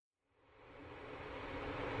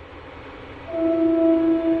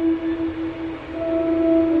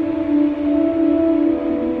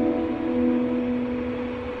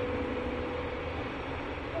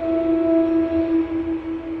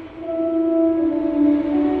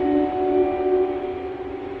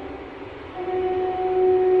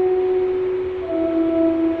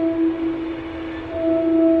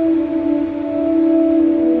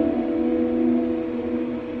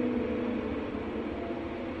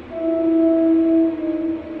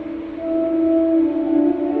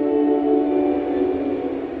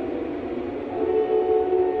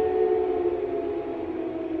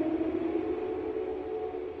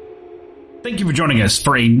Thank you for joining us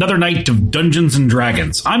for another night of Dungeons &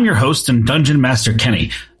 Dragons. I'm your host and Dungeon Master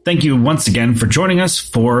Kenny. Thank you once again for joining us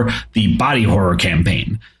for the Body Horror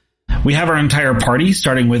campaign. We have our entire party,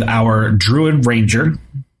 starting with our Druid Ranger.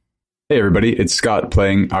 Hey everybody, it's Scott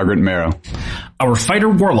playing Agrant Marrow. Our Fighter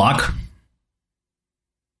Warlock.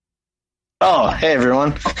 Oh, hey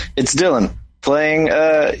everyone, it's Dylan playing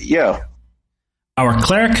Yo. Our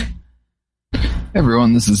Cleric. Hey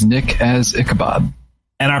everyone, this is Nick as Ichabod.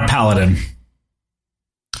 And our Paladin.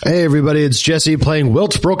 Hey everybody, it's Jesse playing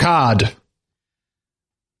Wilt Brocade.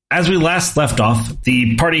 As we last left off,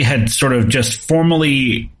 the party had sort of just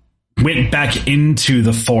formally went back into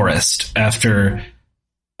the forest after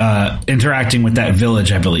interacting with that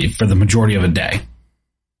village, I believe, for the majority of a day. Is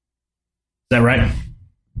that right?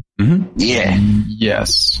 Mm-hmm. Yeah.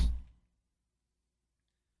 Yes.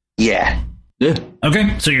 Yeah.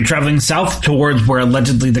 Okay, so you're traveling south towards where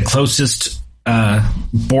allegedly the closest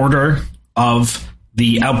border of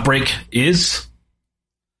the outbreak is.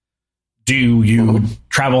 Do you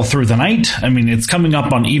travel through the night? I mean, it's coming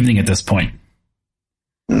up on evening at this point.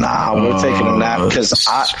 Nah, we're taking a nap because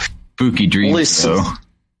spooky dreams.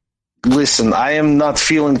 Listen, I am not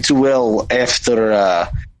feeling too well after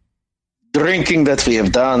drinking that we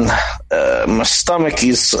have done. My stomach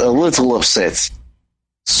is a little upset,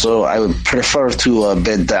 so I would prefer to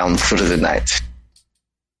bed down for the night.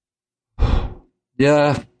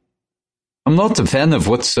 Yeah, I'm not a fan of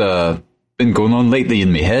what's been going on lately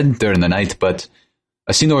in my head during the night, but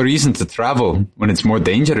I see no reason to travel when it's more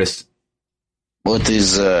dangerous. What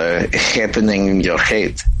is happening in your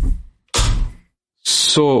head?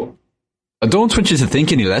 So, I don't want you to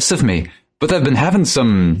think any less of me, but I've been having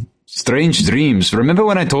some strange dreams. Remember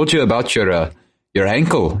when I told you about your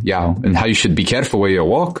ankle, Yao, and how you should be careful where you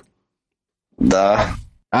walk? Duh.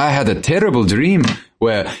 I had a terrible dream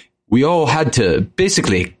where we all had to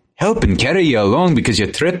basically help and carry you along because you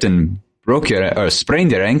tripped and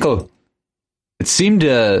sprained your ankle. It seemed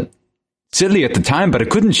silly at the time, but I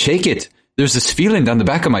couldn't shake it. There's this feeling down the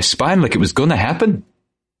back of my spine like it was going to happen.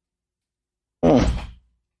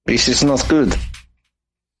 This is not good.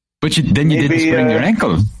 But then you didn't sprain your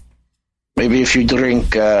ankle. Maybe if you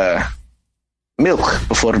drink milk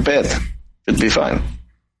before bed, it'd be fine.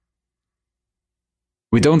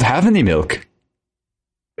 We don't have any milk.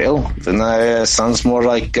 Well, then sounds more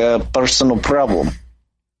like a personal problem.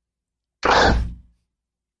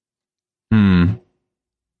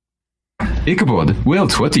 Ichabod,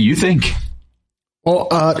 Wilt, what do you think? Well,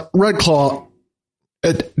 Redclaw,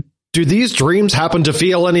 do these dreams happen to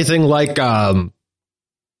feel anything like the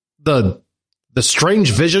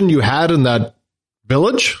strange vision you had in that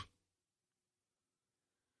village?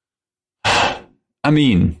 I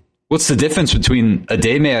mean, what's the difference between a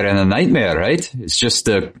daymare and a nightmare, right? It's just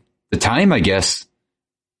the time, I guess.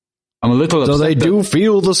 I'm a little upset. So they do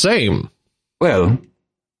feel the same. Well,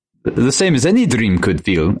 the same as any dream could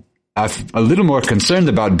feel. I'm a little more concerned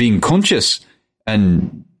about being conscious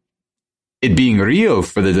and it being real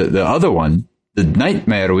for the other one. The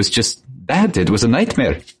nightmare was just that. It was a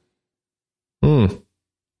nightmare. I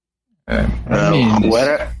mean,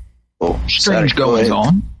 strange goings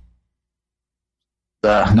on.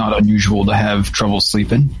 Not unusual to have trouble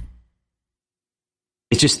sleeping.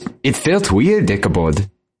 It felt weird, Ichabod.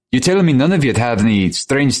 You're telling me none of you had any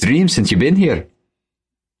strange dreams since you've been here?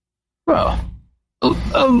 Well,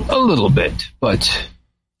 a little bit, but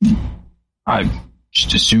I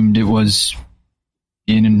just assumed it was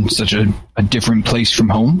being in such a different place from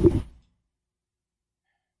home.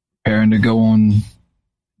 Preparing to go on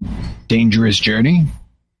dangerous journey.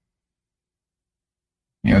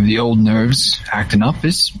 You know, the old nerves acting up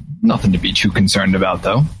is nothing to be too concerned about,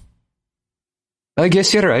 though. I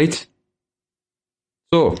guess you're right.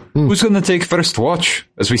 So, who's going to take first watch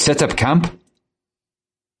as we set up camp?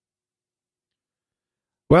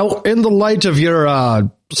 Well, in the light of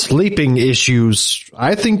your sleeping issues,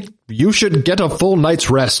 I think you should get a full night's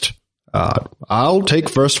rest. I'll take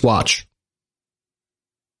first watch.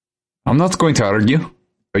 I'm not going to argue.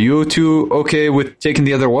 Are you two okay with taking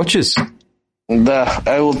the other watches?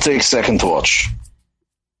 I will take second watch.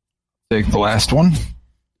 Take the last one.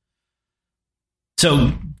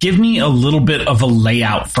 So give me a little bit of a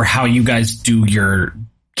layout for how you guys do your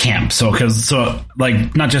camp. So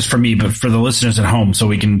not just for me, but for the listeners at home, so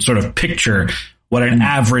we can sort of picture what an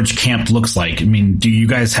average camp looks like. I mean, do you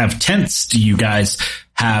guys have tents? Do you guys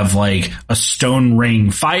have like a stone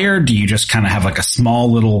ring fire? Do you just kind of have like a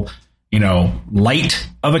small little, light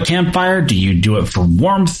of a campfire? Do you do it for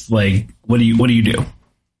warmth? Like, what do you do?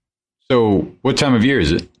 So what time of year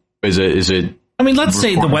is it? Is it? I mean, let's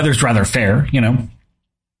say the weather's rather fair,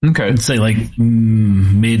 Okay. I'd say like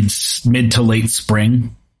mid to late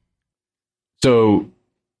spring. So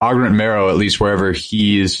Ogrant Marrow, at least wherever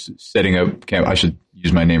he is setting up camp, I should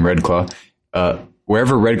use my name, Redclaw.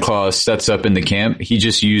 Wherever Redclaw sets up in the camp, he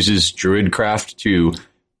just uses Druidcraft to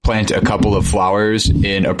plant a couple of flowers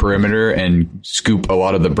in a perimeter and scoop a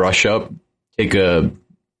lot of the brush up, take a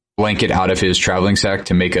blanket out of his traveling sack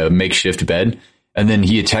to make a makeshift bed. And then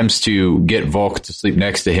he attempts to get Volk to sleep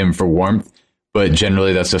next to him for warmth, but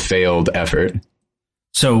generally that's a failed effort.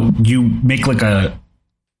 So you make like a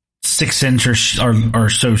 6-inch or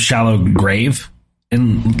so shallow grave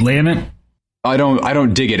and lay in it? I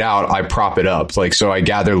don't dig it out. I prop it up. Like, so I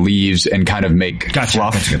gather leaves and kind of make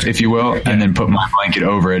fluff, if you will, and then put my blanket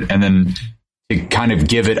over it. And then to kind of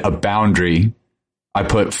give it a boundary, I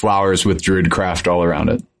put flowers with Druidcraft all around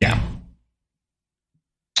it. Yeah.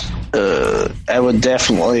 I would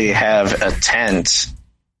definitely have a tent.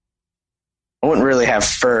 I wouldn't really have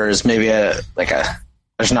furs. Maybe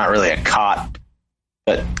there's not really a cot,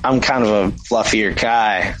 but I'm kind of a fluffier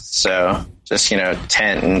guy. So just,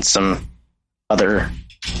 tent and some other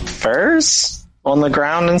furs on the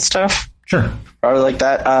ground and stuff. Sure. Probably like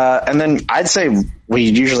that. And then I'd say we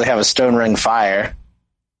usually have a stone ring fire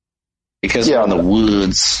because we're in the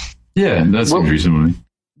woods. Yeah, that's reasonably.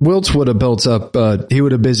 Wilt would have built up, he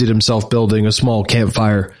would have busied himself building a small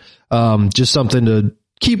campfire. Just something to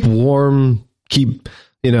keep warm, keep,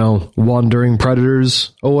 wandering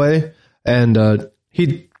predators away. And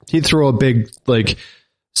he'd throw a big,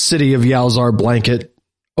 City of Yalzar blanket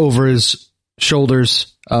over his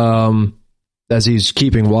shoulders as he's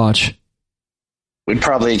keeping watch. We'd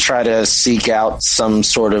probably try to seek out some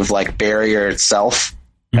sort of barrier itself,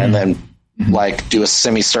 and then do a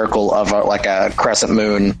semicircle of a crescent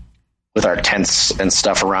moon with our tents and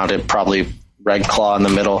stuff around it. Probably Redclaw in the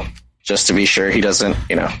middle, just to be sure he doesn't,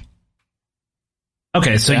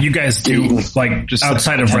 Okay, so you guys do just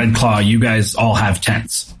outside of Redclaw, you guys all have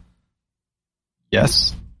tents.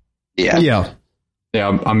 Yes. Yeah.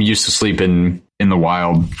 Yeah, I'm used to sleeping in the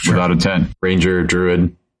wild without a tent. Ranger,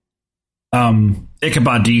 druid.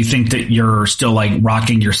 Ichabod, do you think that you're still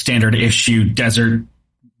rocking your standard issue desert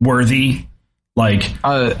worthy?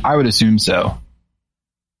 I would assume so.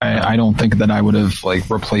 I don't think that I would have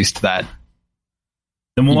replaced that.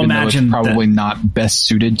 Then we'll imagine it's probably not best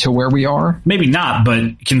suited to where we are. Maybe not,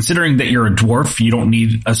 but considering that you're a dwarf, you don't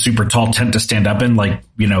need a super tall tent to stand up in,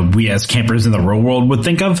 we as campers in the real world would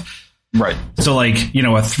think of. Right. So a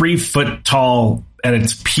 3-foot tall at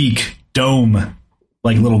its peak dome,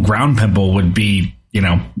 little ground pimple would be,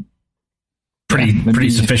 pretty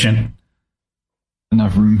sufficient.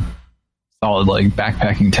 Enough room. Solid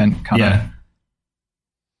backpacking tent kind of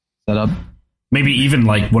set up. Maybe even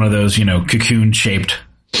one of those, cocoon shaped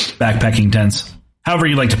backpacking tents. However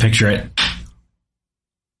you like to picture it.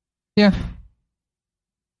 Yeah.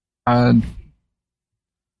 All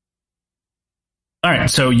right,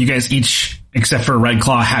 so you guys each, except for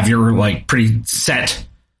Redclaw, have your pretty set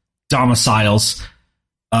domiciles.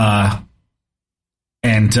 What's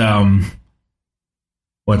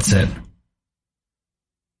it?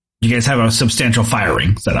 You guys have a substantial fire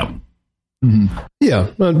ring set up. Mm-hmm.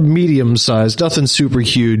 Yeah, medium sized, nothing super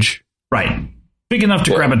huge. Right. Big enough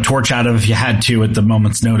to grab a torch out of if you had to at the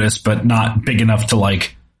moment's notice, but not big enough to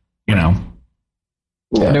No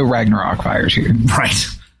Ragnarok fires here. Right.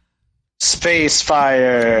 Space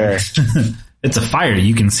fire. It's a fire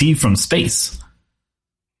you can see from space.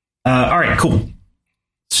 All right, cool.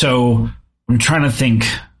 So I'm trying to think.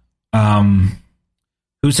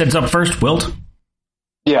 Who sets up first? Wilt?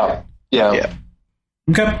 Yeah.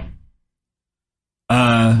 Okay.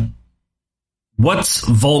 What's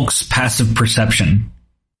Volk's passive perception?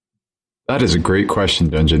 That is a great question,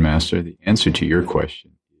 Dungeon Master. The answer to your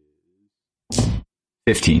question is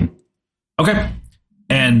 15. Okay.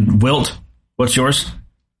 And Wilt, what's yours?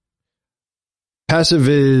 Passive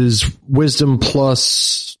is wisdom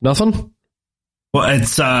plus nothing? Well,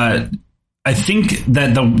 it's I think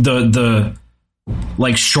that the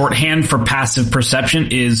shorthand for passive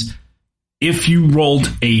perception is if you rolled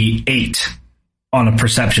a 8 on a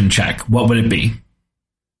perception check, what would it be?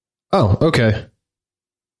 Oh, okay.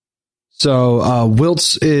 So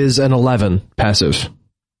Wilt's is an 11 passive.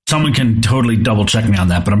 Someone can totally double check me on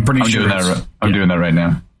that, but I'm pretty sure I'm doing that right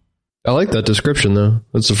now. I like that description though.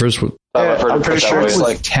 That's the first one. I'm pretty sure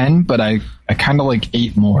it's 10, but I kind of like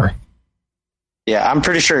 8 more. Yeah, I'm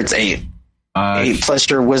pretty sure it's 8. 8 plus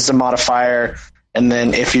your wisdom modifier, and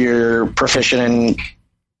then if you're proficient in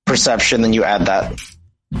perception, then you add that.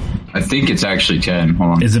 I think it's actually 10.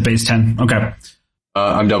 Hold on. Is it base 10? Okay.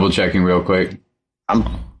 I'm double checking real quick. We'll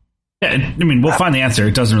find the answer.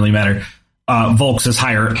 It doesn't really matter. Volk's is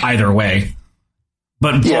higher either way.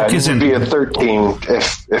 But Yeah, Volk it isn't. would be a 13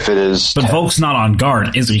 if it is. But 10. Volk's not on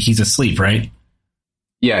guard, is he? He's asleep, right?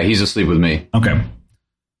 Yeah, he's asleep with me. Okay.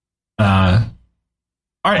 All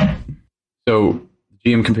right. So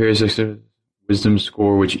GM compares the wisdom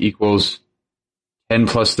score, which equals 10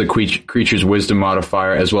 plus the creature's wisdom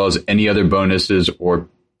modifier, as well as any other bonuses or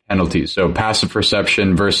penalties. So passive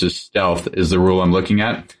perception versus stealth is the rule I'm looking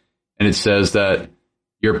at. And it says that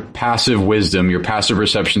your passive wisdom, your passive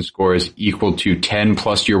perception score is equal to 10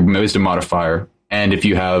 plus your wisdom modifier, and if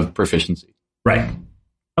you have proficiency. Right.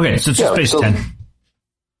 Okay, so it's just base 10.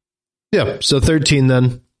 Yeah, so 13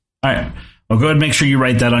 then. All right. Well, go ahead and make sure you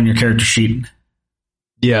write that on your character sheet.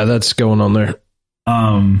 Yeah, that's going on there.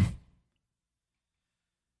 And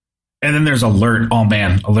then there's alert. Oh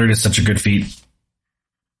man, alert is such a good feat.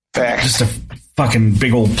 Fact. Just a fucking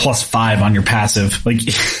big old +5 on your passive. Like,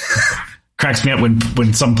 cracks me up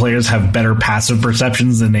when some players have better passive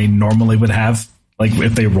perceptions than they normally would have. Like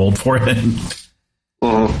if they rolled for it.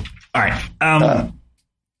 All right.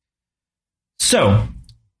 So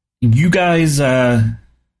you guys, first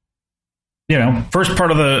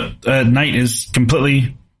part of the night is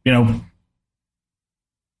completely,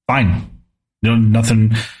 fine.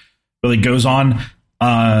 Nothing really goes on.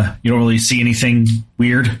 You don't really see anything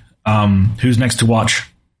weird. Who's next to watch?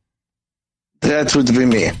 That would be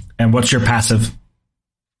me. And what's your passive?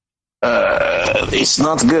 It's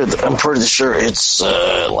not good. I'm pretty sure it's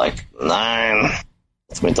like 9.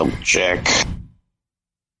 Let me double check.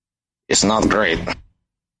 It's not great.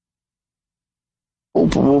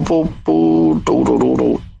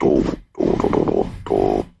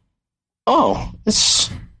 Oh,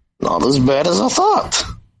 it's not as bad as I thought.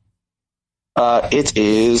 It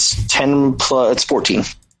is 10 plus. It's 14.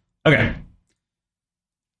 Okay.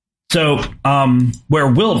 So, where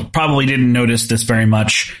Will probably didn't notice this very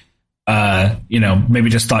much, maybe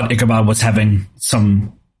just thought Ichabod was having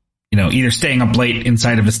some, either staying up late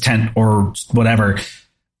inside of his tent or whatever.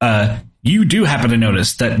 You do happen to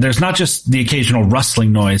notice that there's not just the occasional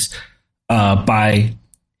rustling noise by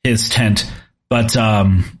his tent, but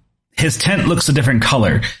his tent looks a different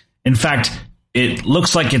color. In fact, it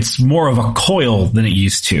looks like it's more of a coil than it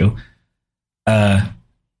used to.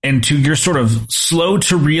 And to your sort of slow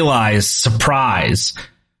to realize surprise,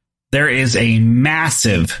 there is a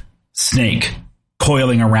massive snake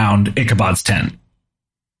coiling around Ichabod's tent.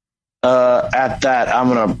 At that,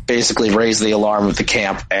 I'm going to basically raise the alarm of the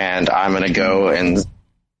camp, and I'm going to go and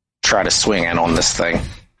try to swing in on this thing.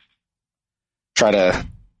 All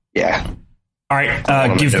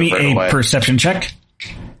right, give me a perception check.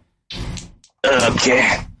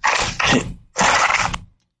 Okay.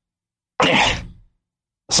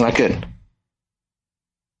 That's not good.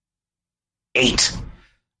 8.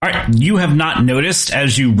 All right, you have not noticed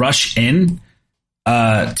as you rush in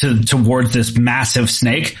towards this massive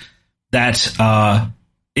snake that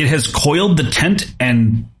it has coiled the tent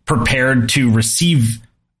and prepared to receive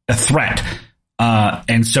a threat.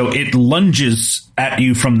 And so it lunges at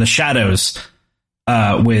you from the shadows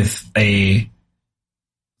with a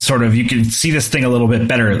sort of, you can see this thing a little bit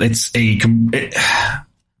better.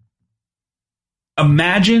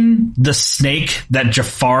 Imagine the snake that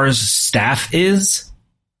Jafar's staff is.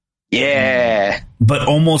 Yeah. But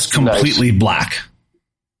almost completely black.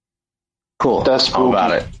 Cool. That's How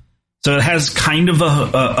about it? So it has kind of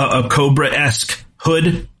a Cobra-esque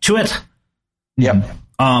hood to it. Yep.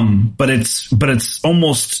 But it's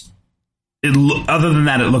almost, other than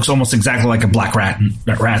that, it looks almost exactly like a black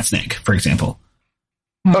rat snake, for example.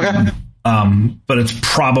 Okay. But it's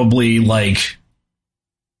probably like,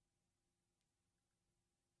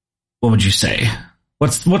 what would you say?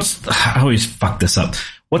 What's I always fuck this up.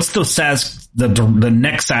 What's the size, the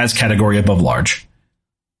next size category above large?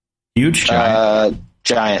 Huge?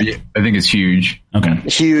 Giant. I think it's huge. Okay.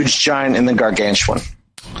 Huge, giant, and then gargantuan.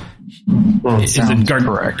 Is it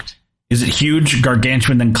correct? Is it huge,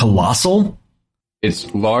 gargantuan, then colossal?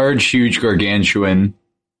 It's large, huge, gargantuan,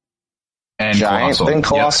 and Giant, colossal. then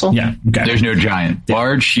colossal? Yeah. Okay. There's no giant.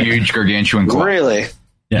 Large, huge, gargantuan, colossal. Really?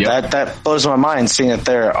 Yeah. That blows my mind, seeing that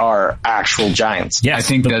there are actual giants. Yes, I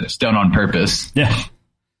think that's done on purpose. Yeah.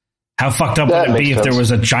 How fucked up That would it be makes if there sense.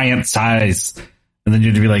 was a giant size? And then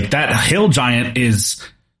you'd be like, that hill giant is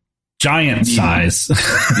giant size.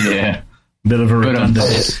 Yeah. Bit of a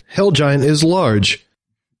redundant. Hill giant is large.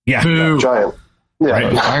 Yeah. Boo. Giant. Yeah.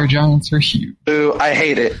 Right. Fire giants are huge. Boo, I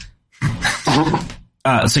hate it.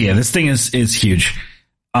 So yeah, this thing is huge.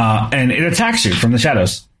 And it attacks you from the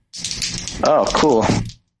shadows. Oh, cool.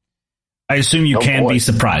 I assume you can boy. be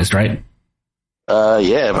surprised, right?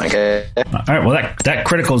 Yeah, my guy. All right. Well, that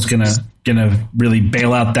critical is gonna really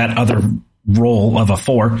bail out that other roll of a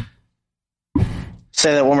 4.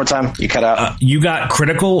 Say that one more time. You cut out. You got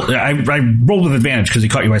critical. I rolled with advantage because he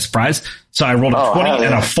caught you by surprise. So I rolled a 20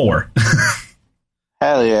 and a 4.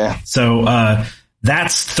 Hell yeah. So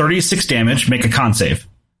that's 36 damage. Make a con save.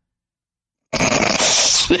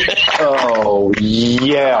 Oh,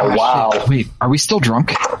 yeah, wow. Shit. Wait, are we still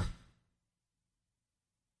drunk?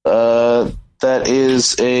 That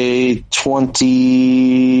is a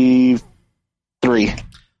 23.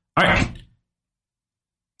 All right.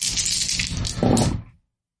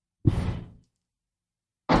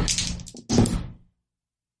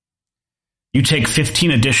 You take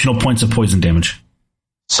 15 additional points of poison damage.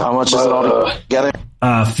 So how much is it all together?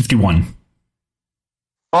 51.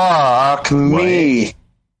 Fuck me.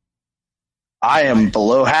 I am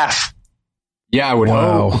below half. Yeah, I would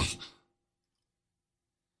hope. Wow.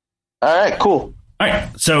 All right, cool. All right.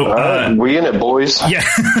 So, We in it, boys. yeah.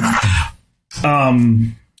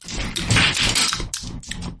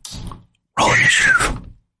 Roll initiative.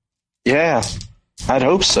 Yeah, I'd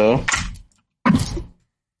hope so.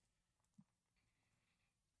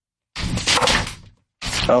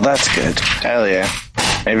 Oh, that's good. Hell yeah.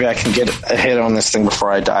 Maybe I can get a hit on this thing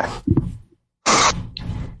before I die.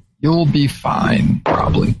 You'll be fine,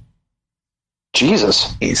 probably.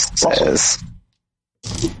 Jesus. He says.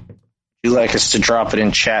 Would you like us to drop it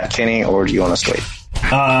in chat, Kenny, or do you want us to wait?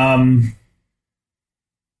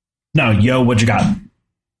 No, yo, what you got?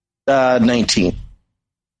 19.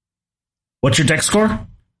 What's your dex score?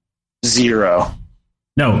 0.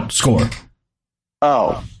 No, score.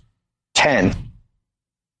 Oh, 10.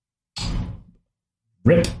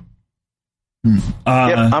 Rip. Yep,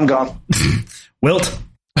 I'm gone. Wilt.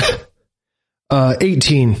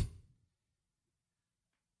 18.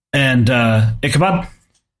 And Ichabod.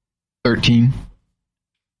 13.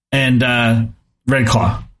 And Red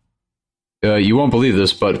Claw. You won't believe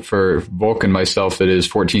this, but for Volk and myself, it is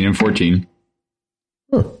 14 and 14.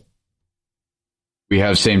 Huh. We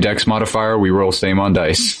have same dex modifier. We roll same on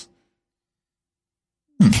dice.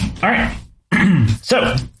 All right.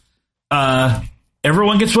 So,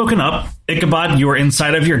 everyone gets woken up. Ichabod, you are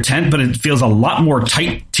inside of your tent, but it feels a lot more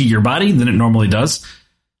tight to your body than it normally does.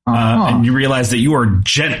 And you realize that you are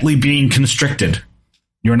gently being constricted.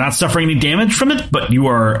 You're not suffering any damage from it, but you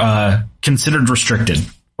are considered restricted.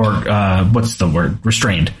 Or what's the word?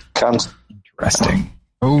 Restrained. Interesting.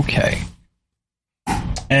 Okay.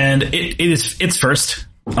 And it's first.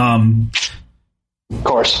 Of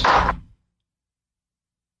course.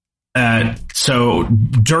 So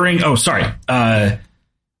during, why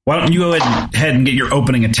don't you go ahead and get your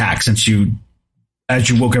opening attack, since as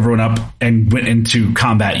you woke everyone up and went into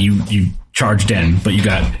combat, you charged in, but you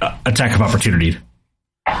got attack of opportunity.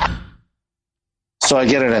 So I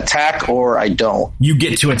get an attack or I don't? You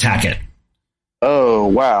get to attack it. Oh,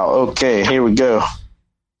 wow. Okay, here we go.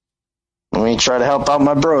 Let me try to help out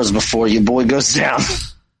my bros before your boy goes down.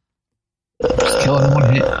 Kill him in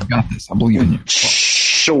one hit. You got this. I believe in you.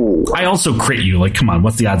 Sure. I also crit you. Like, come on,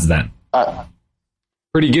 what's the odds of that?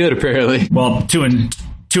 Pretty good, apparently. Well, 2 and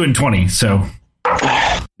 20. So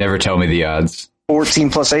Never tell me the odds.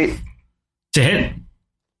 14 plus 8. to hit.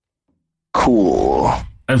 Cool.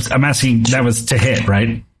 I'm asking. That was to hit,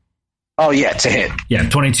 right? Oh, yeah, to hit. Yeah,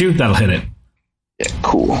 22. That'll hit it. Yeah,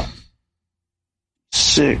 cool.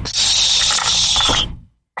 6.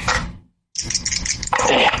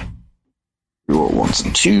 Roll 1s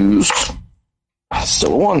and 2s.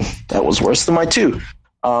 Still a 1. That was worse than my 2.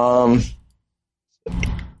 11,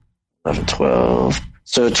 12.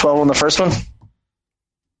 So 12 on the first one?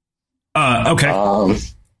 Okay.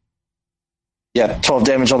 Yeah, 12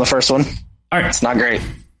 damage on the first one. All right. It's not great.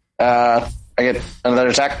 I get another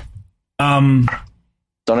attack. Don't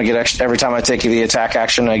I get extra every time I take the attack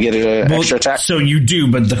action? I get an extra attack. So you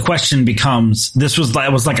do, but the question becomes: this was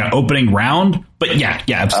like an opening round, but yeah,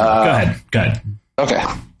 absolutely. Go ahead. Okay.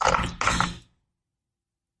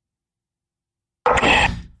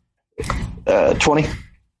 20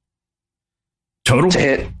 Total to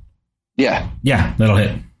hit. Yeah. Yeah, that'll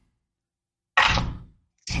hit.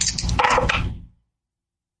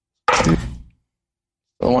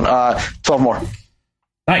 The one, 12 more.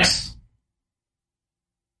 Nice.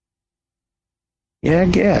 Yeah, I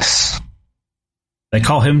guess. They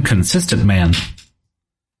call him Consistent Man.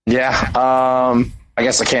 Yeah. I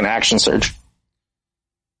guess I can't action surge.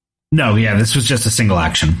 No, yeah, this was just a single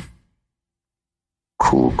action.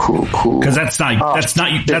 Cool. Because that's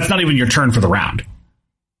not even your turn for the round.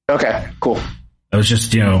 Okay, cool. It was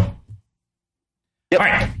just, Yep. All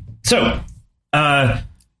right. So,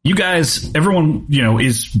 you guys, everyone,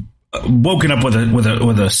 is woken up with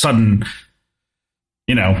a sudden,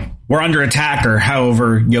 we're under attack, or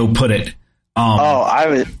however Yo put it.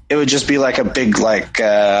 It would just be like a big like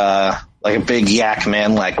a big yak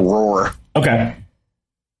man like roar. Okay.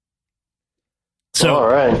 So, All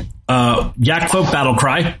right. Yak Folk battle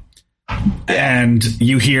cry, and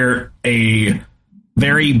you hear a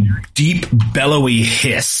very deep, bellowy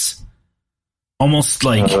hiss, almost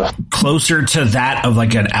like closer to that of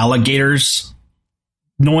like an alligator's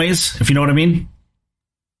noise, if you know what I mean.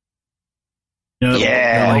 You know,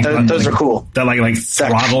 Yeah, those are cool. That like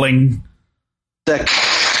throttling.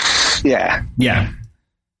 Yeah,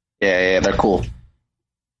 they're cool.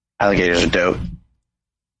 Alligators are dope.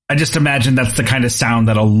 I just imagine that's the kind of sound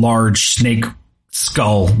that a large snake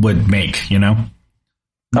skull would make, you know?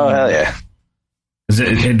 Oh, hell yeah.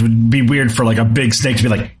 It would be weird for like a big snake to be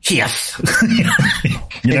like, yes.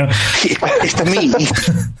 You know? It's to me.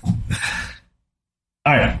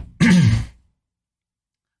 All right.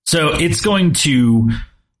 So it's going to,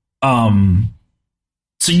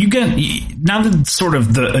 so you get, now that sort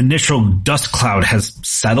of the initial dust cloud has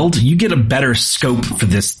settled, you get a better scope for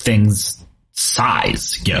this thing's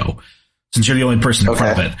size, since you're the only person in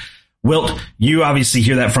front of it. Wilt, you obviously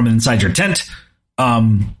hear that from inside your tent.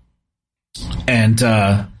 And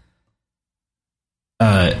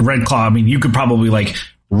Redclaw, I mean, you could probably like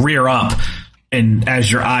rear up, and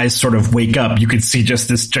as your eyes sort of wake up, you could see just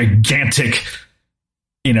this gigantic,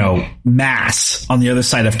 mass on the other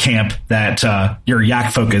side of camp that your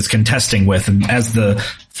Yak Folk is contesting with. And as the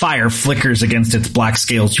fire flickers against its black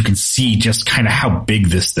scales, you can see just kind of how big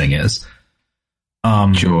this thing is.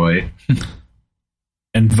 Joy.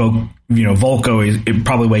 And Volko, it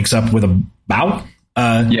probably wakes up with a bow.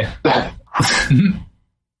 Yeah.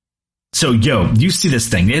 So, you see this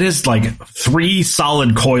thing. It is like 3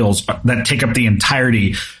 solid coils that take up the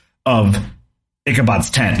entirety of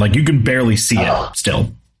Ichabod's tent. Like, you can barely see it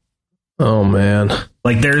still. Oh, man.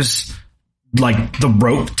 Like, there's like the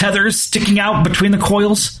rope tethers sticking out between the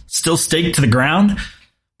coils, still staked to the ground.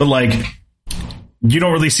 But like, you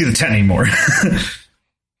don't really see the tent anymore.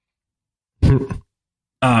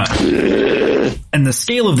 And the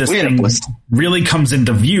scale of this thing really comes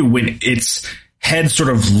into view when its head sort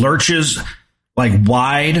of lurches like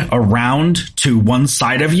wide around to one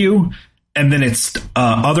side of you, and then its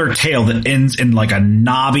other tail that ends in like a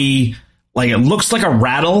knobby, like it looks like a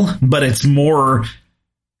rattle, but it's more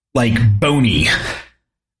like bony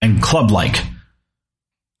and club-like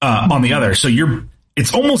on the other. So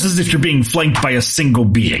it's almost as if you're being flanked by a single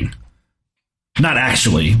being. Not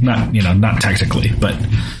actually, not technically, but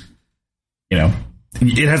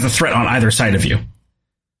it has a threat on either side of you.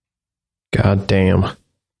 God damn.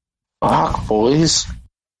 Fuck, boys.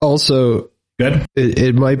 Also, good.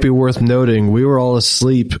 It might be worth noting we were all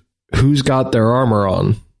asleep. Who's got their armor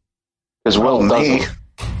on? Because Wilt doesn't.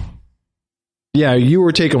 Yeah, you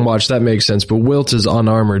were taking watch. That makes sense. But Wilt is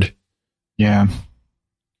unarmored. Yeah.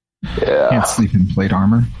 Can't sleep in plate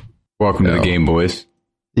armor. Welcome to the game, boys.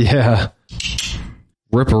 Yeah.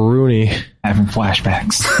 Ripperoonie. Having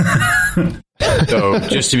flashbacks. So,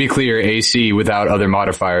 just to be clear, AC without other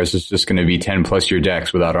modifiers is just going to be 10 plus your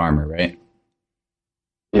dex without armor, right?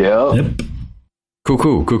 Yeah. Yep.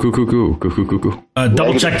 Cool. Double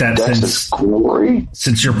check that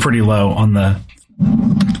since you're pretty low on the.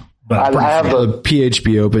 I have the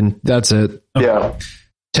PHB open. That's it. Yeah.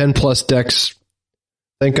 10 plus dex.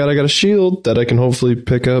 Thank God I got a shield that I can hopefully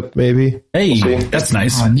pick up, maybe. Hey, that's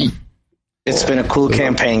nice. Oh, neat. It's been a cool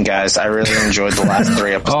campaign, guys. I really enjoyed the last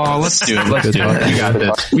 3 episodes. Oh, let's do it. Let's do it. We got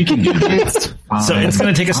this. We can do this. So it's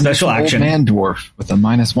going to take a special I'm just action. Old man dwarf with a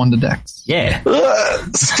 -1 to dex. Yeah.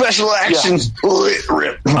 Special action.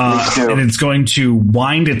 Rip. And it's going to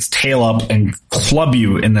wind its tail up and club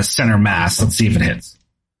you in the center mass. Let's see if it hits.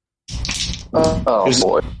 Oh,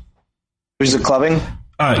 boy. Who's it clubbing?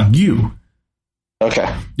 You.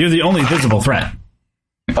 Okay. You're the only visible threat.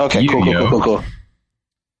 Okay, cool.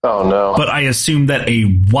 Oh, no. But I assume that a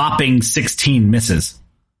whopping 16 misses.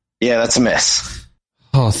 Yeah, that's a miss.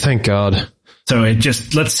 Oh, thank God. So it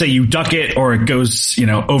just, let's say you duck it or it goes,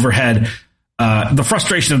 overhead. The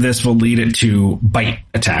frustration of this will lead it to bite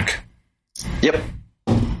attack. Yep.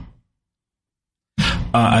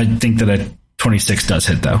 I think that a 26 does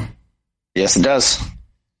hit, though. Yes, it does.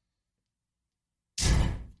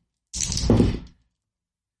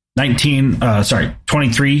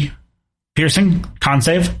 23 piercing, con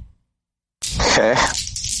save. Okay.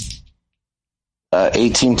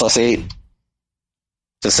 18 plus 8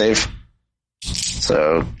 to save.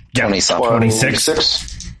 So 20-something.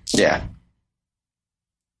 26. Yeah.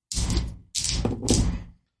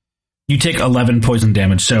 You take 11 poison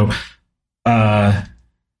damage, so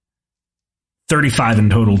 35 in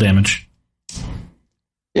total damage.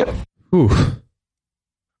 Yep. Whew.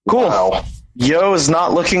 Cool. Wow. Yo is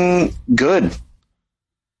not looking good.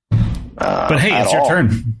 But hey, it's your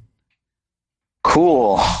turn.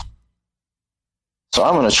 Cool. So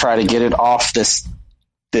I'm going to try to get it off this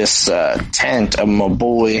tent of my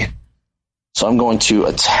boy. So I'm going to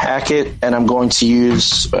attack it, and I'm going to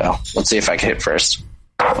use... Well, let's see if I can hit first.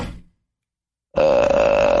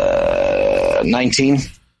 19.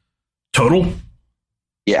 Total?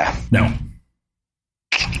 Yeah. No.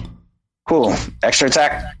 Cool. Extra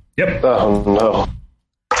attack. Yep. Oh, no.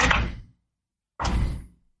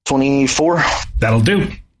 24. That'll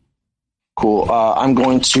do. Cool. I'm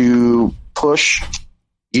going to push.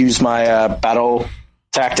 Use my battle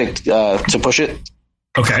tactic to push it.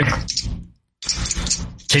 Okay.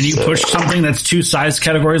 Can you push something that's 2 size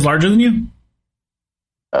categories larger than you?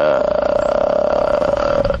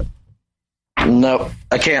 No,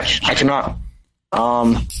 I can't. I cannot.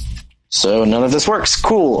 So none of this works.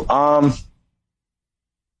 Cool.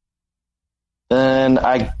 Then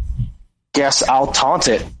I guess I'll taunt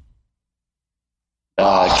it.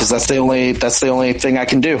 Because that's the only thing I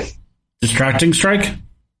can do. Distracting strike?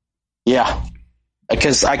 Yeah.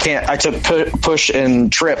 Because I can't. I took push and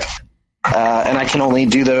trip, and I can only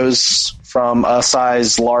do those from a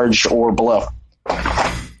size large or below.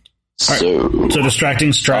 So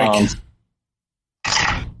distracting strike.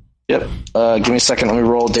 Yep. Give me a second. Let me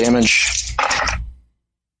roll damage.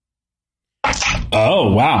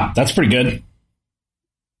 Oh wow, that's pretty good.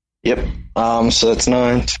 Yep. So that's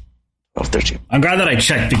 9, 12, 13. I'm glad that I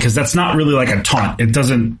checked because that's not really like a taunt. It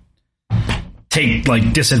doesn't take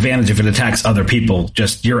like disadvantage if it attacks other people.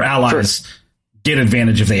 Just your allies get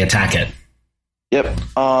advantage if they attack it. Yep.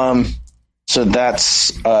 So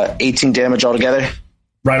that's 18 damage altogether.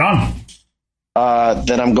 Right on.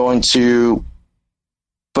 Then I'm going to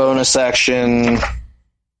bonus action.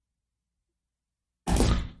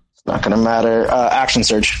 It's not going to matter. Action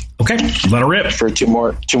surge. Okay, let her rip for two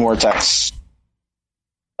more attacks.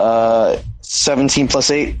 17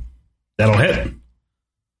 plus 8. That'll hit.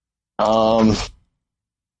 I'm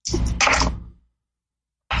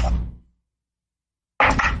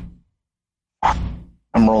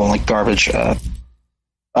rolling like garbage.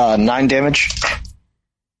 9 damage.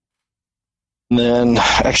 And then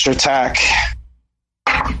extra attack.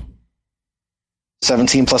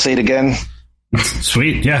 17 plus 8 again.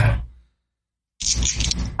 Sweet, yeah.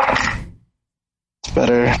 It's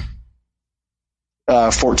better.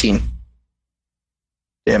 14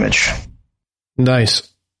 damage.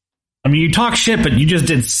 Nice. I mean, you talk shit, but you just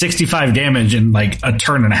did 65 damage in like a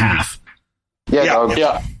turn and a half. Yeah, dog.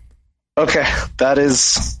 Yeah. Okay, that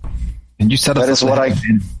is. And you said that is what I.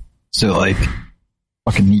 So like,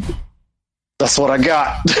 fucking neat. That's what I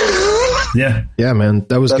got. Yeah. Yeah, man,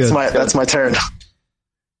 that was good. That's my turn.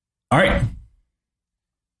 All right,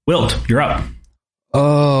 Wilt, you're up.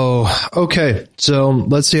 Oh, okay. So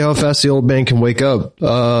let's see how fast the old man can wake up.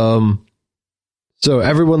 So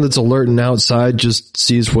everyone that's alert and outside just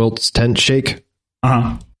sees Wilt's tent shake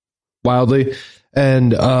wildly.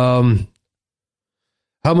 And how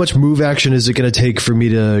much move action is it going to take for me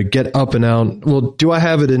to get up and out? Well, do I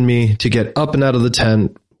have it in me to get up and out of the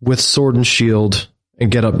tent with sword and shield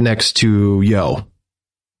and get up next to Yo?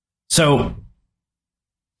 So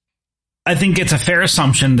I think it's a fair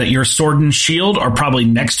assumption that your sword and shield are probably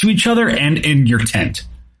next to each other and in your tent.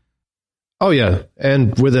 Oh, yeah.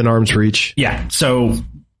 And within arm's reach. Yeah. So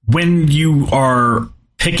when you are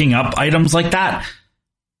picking up items like that,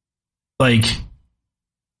 like,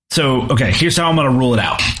 so, okay, here's how I'm going to rule it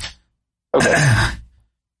out. Okay.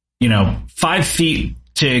 5 feet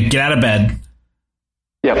to get out of bed.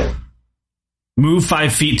 Yep. Move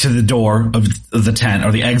 5 feet to the door of the tent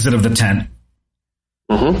or the exit of the tent.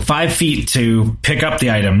 5 feet to pick up the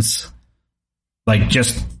items, like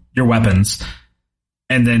just your weapons.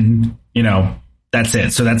 And then, that's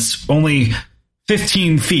it. So that's only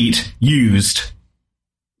 15 feet used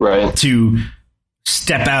to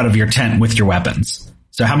step out of your tent with your weapons.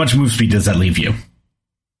 So how much move speed does that leave you?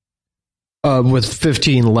 With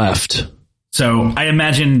 15 left. So I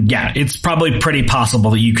imagine, yeah, it's probably pretty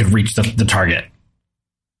possible that you could reach the target.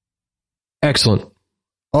 Excellent.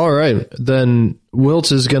 All right, then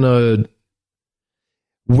Wilt is gonna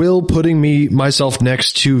putting myself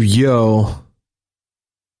next to Yo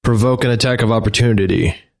provoke an attack of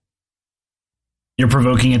opportunity. You're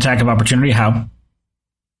provoking attack of opportunity? How?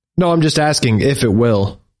 No, I'm just asking if it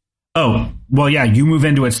will. Oh, well, yeah, you move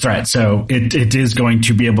into its threat, so it is going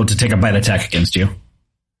to be able to take a bite attack against you.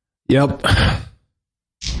 Yep.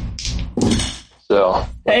 So.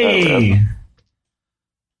 Hey.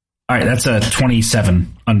 All right, that's a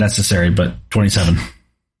 27. Unnecessary, but 27.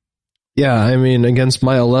 Yeah, I mean, against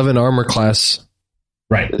my 11 armor class,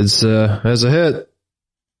 Right. It's as a hit.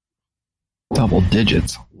 Double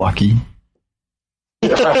digits. Lucky.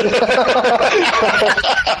 Hey,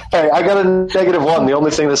 I got a -1. The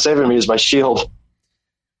only thing that's saving me is my shield.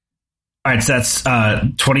 All right, so that's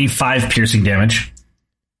 25 piercing damage.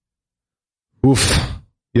 Oof.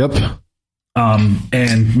 Yep.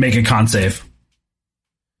 And make a con save.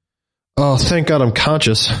 Oh, thank God I'm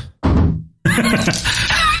conscious.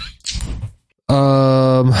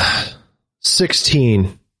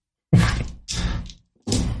 16.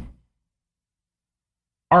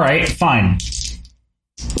 All right, fine.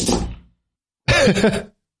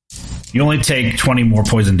 You only take 20 more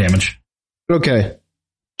poison damage. Okay.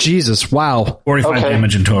 Jesus, wow. 45 Okay.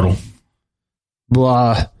 damage in total.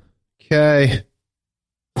 Blah. Okay.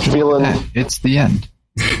 Feeling It's the end.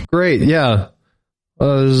 Great, yeah.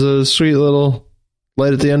 There's a sweet little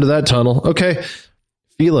light at the end of that tunnel. Okay.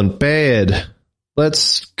 Feeling bad.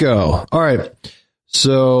 Let's go. All right.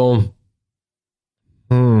 So,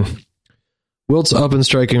 Wilt's up in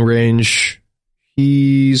striking range.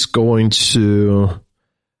 He's going to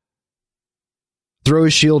throw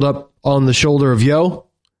his shield up on the shoulder of Yo.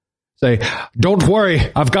 Say, "Don't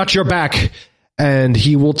worry, I've got your back." And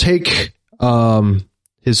he will take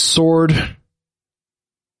his sword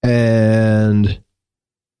and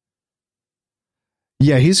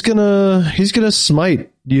yeah, he's gonna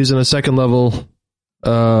smite using a second level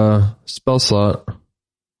spell slot.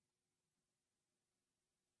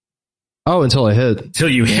 Oh, until I hit. Until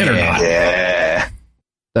you hit or not. Yeah.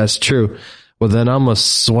 That's true. Well, then I'm a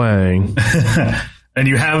swang. And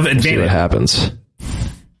you have See what advantage. happens.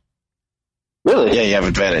 really. Yeah, you have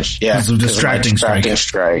advantage. Yeah. It's a distracting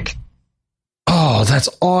strike. Oh, that's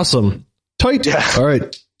awesome. Tight. Yeah. All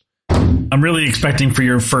right. I'm really expecting for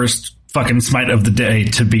your first fucking smite of the day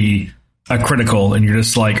to be a critical, and you're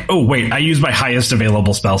just like, oh, wait, I used my highest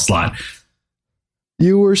available spell slot.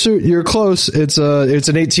 You're close. It's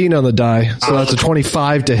an 18 on the die, so that's a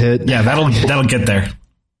 25 to hit. Yeah, that'll get there.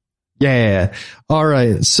 Yeah. All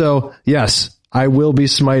right. So, yes, I will be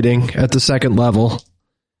smiting at the second level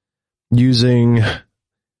using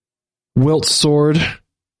Wilt's sword,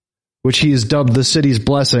 which he has dubbed the city's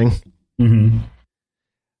blessing. Mm-hmm.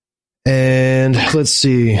 And let's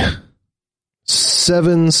see.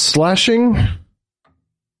 7 slashing.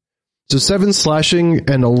 So 7 slashing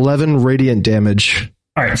and 11 radiant damage.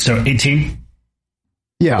 All right, so 18.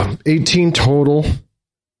 Yeah, 18 total.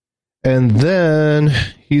 And then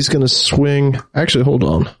he's going to swing. Actually, hold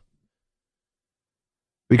on.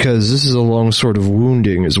 Because this is a long sword of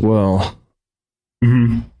wounding as well.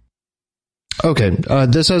 Mm-hmm. Okay,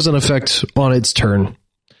 this has an effect on its turn.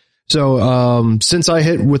 So, since I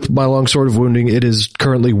hit with my long sword of wounding, it is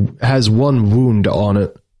currently has 1 wound on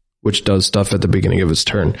it, which does stuff at the beginning of its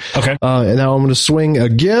turn. Okay. And now I'm going to swing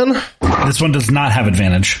again. This one does not have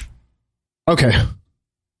advantage. Okay.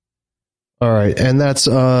 All right, and that's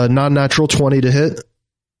non-natural 20 to hit.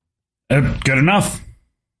 Good enough.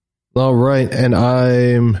 All right,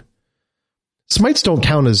 and smites don't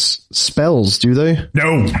count as spells, do they?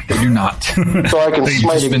 No. They do not. So I can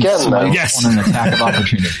smite Been again smite then. Yes. on an attack of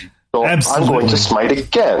opportunity. So Absolutely. I'm going to smite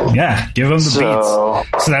again. Yeah, give him the So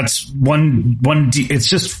beats. So that's one D. It's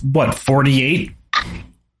just what 48.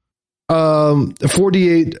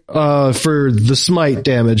 48 for the smite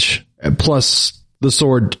damage plus the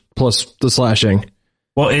sword plus the slashing.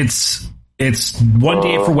 Well, it's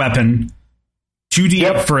 1d8 for weapon,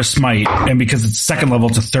 2d8 for a smite, and because it's second level,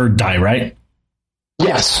 it's a third die, right?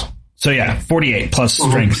 yes. So yeah, 48 plus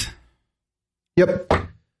strength. Yep.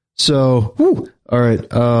 So, all right.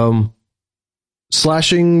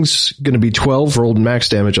 Slashing's going to be 12, rolled max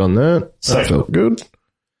damage on that. That Sick. felt good.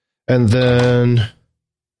 And then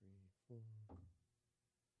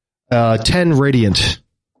 10 radiant.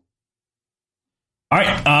 All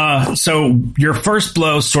right. So your first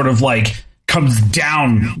blow sort of like comes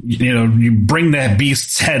down. You bring that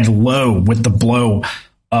beast's head low with the blow,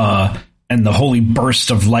 and the holy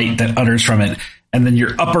burst of light that utters from it. And then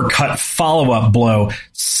your uppercut follow-up blow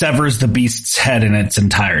severs the beast's head in its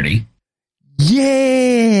entirety.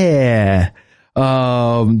 Yeah.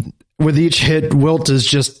 With each hit, Wilt is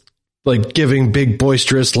just like giving big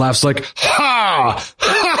boisterous laughs like, ha!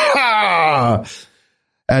 Ha ha!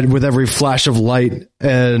 And with every flash of light,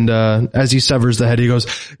 and as he severs the head, he goes,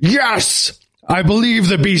 "Yes! I believe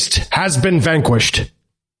the beast has been vanquished."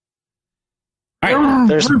 All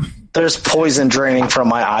right. There's poison draining from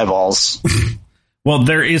my eyeballs. Well,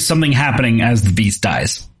 there is something happening as the beast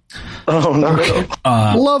dies. Oh no.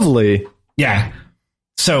 Lovely. Yeah.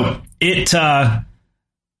 So it, in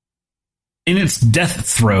its death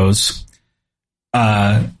throes,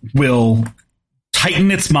 will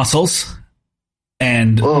tighten its muscles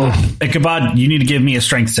And Ichabod, you need to give me a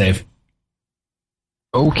strength save.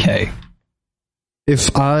 Okay.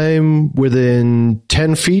 If I'm within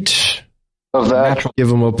 10 feet, Of that, give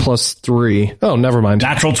him a +3. Oh, never mind.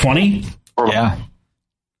 Natural 20? Yeah.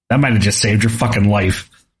 That might have just saved your fucking life.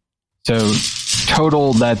 So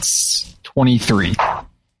total, that's 23.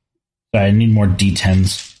 I need more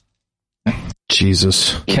D10s.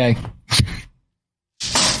 Jesus. Okay.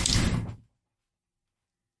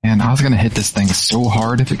 And I was going to hit this thing so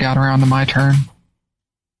hard if it got around to my turn.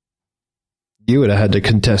 You would have had to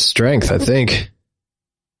contest strength, I think.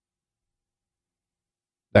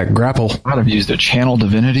 That grapple. I'd have used a channel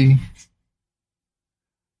divinity.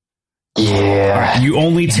 yeah. You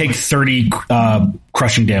only take 30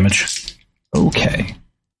 crushing damage. Okay.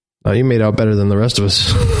 Oh, you made out better than the rest of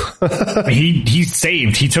us. He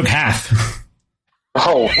saved. He took half.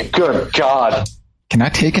 Oh, good God. Can I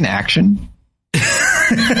take an action?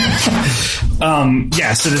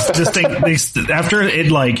 Yeah, so this thing, after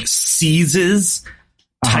it like seizes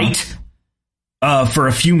tight for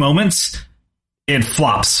a few moments, it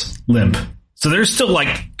flops limp. So there's still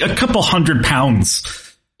like a couple 100 pounds,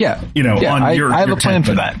 Yeah. you know, Yeah, on your I have your a plan tent.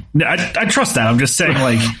 for that. I trust that. I'm just saying,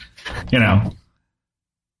 like, you know,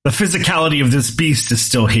 the physicality of this beast is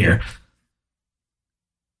still here.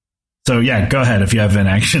 So yeah, go ahead if you have an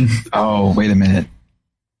action. Oh, wait a minute.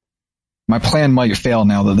 My plan might fail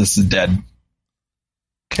now that this is dead.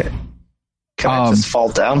 Can I just fall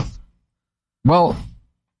down? Well,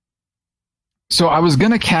 so I was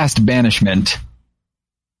going to cast Banishment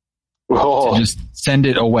Oh, to just send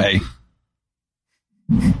it away.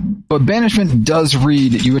 But Banishment does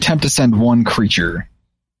read, you attempt to send one creature.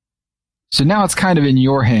 So now it's kind of in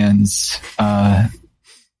your hands,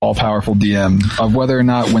 all-powerful DM, of whether or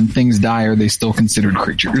not when things die are they still considered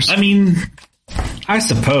creatures. I mean, I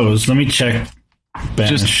suppose. Let me check.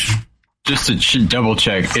 Banish. Just to double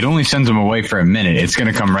check, it only sends them away for a minute. It's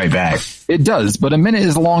going to come right back. It does, but a minute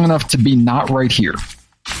is long enough to be not right here.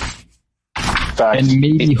 fact. And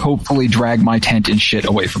maybe hopefully drag my tent and shit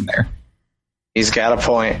away from there. He's got a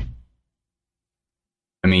point.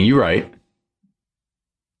 I mean, you're right.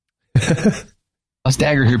 Us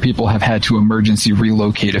Dagger here people have had to emergency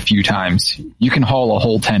relocate a few times. You can haul a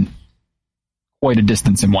whole tent quite a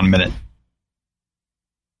distance in 1 minute.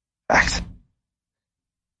 Fact.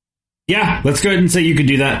 Yeah, let's go ahead and say you could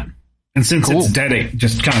do that. And since Cool. it's dead, it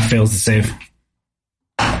just kind of fails to save.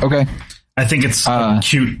 Okay. I think it's a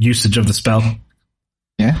cute usage of the spell.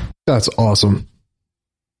 Yeah. That's awesome.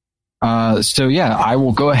 So yeah, I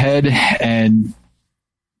will go ahead and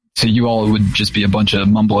so you all would just be a bunch of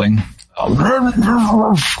mumbling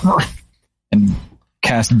and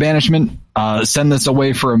cast Banishment. Send this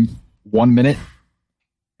away for 1 minute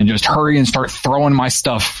and just hurry and start throwing my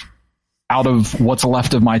stuff out of what's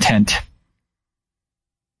left of my tent.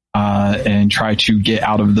 And try to get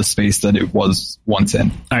out of the space that it was once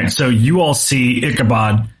in. All right, so you all see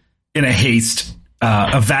Ichabod in a haste,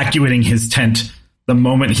 evacuating his tent the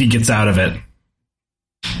moment he gets out of it.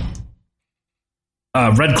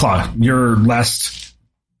 Redclaw, your last.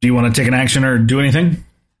 Do you want to take an action or do anything?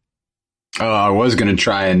 I was going to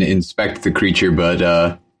try and inspect the creature,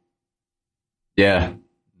 but yeah.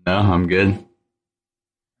 No, I'm good.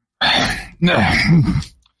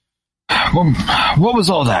 What was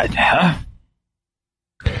all that, huh?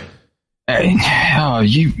 Hey, oh,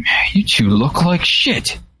 you two look like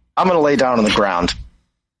shit. I'm going to lay down on the ground.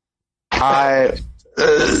 I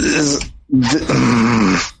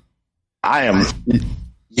am.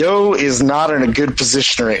 Yo is not in a good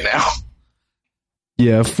position right now.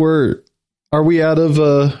 Yeah, if are we out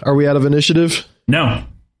of initiative? No.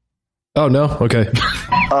 Oh no, okay.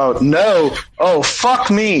 Oh no! Oh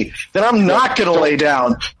fuck me! Then I'm not going to lay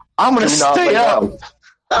down. I'm going to Do not stay lay up.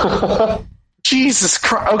 down. Jesus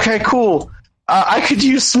Christ! Okay, cool. I could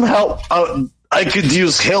use some help. I could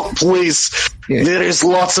use help, please. Yeah. There is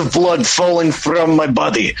lots of blood falling from my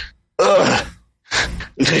body. Ugh.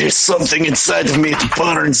 There's something inside of me that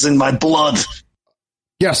burns in my blood.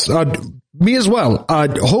 Yes, me as well.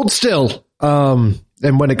 Hold still.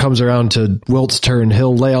 And when it comes around to Wilt's turn,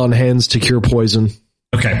 he'll lay on hands to cure poison.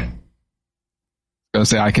 Okay. I was gonna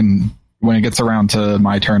say I can, when it gets around to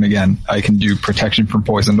my turn again, I can do protection from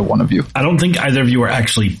poison to one of you. I don't think either of you are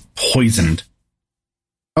actually poisoned.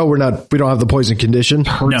 Oh, we don't have the poison condition.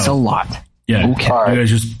 Hurts No. a lot. Yeah. Okay. All right.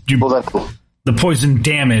 You guys Well, then, the poison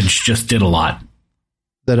damage just did a lot.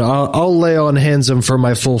 Then I'll lay on hands him for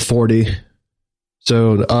my full 40.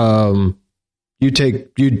 So, you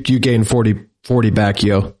gain 40 back,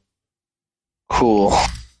 yo. Cool.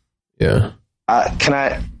 Yeah.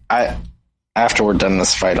 Can I after we're done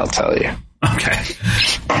this fight, I'll tell you. Okay.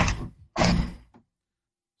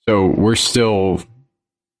 So we're still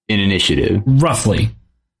in initiative. Roughly.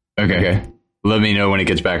 Okay. Let me know when it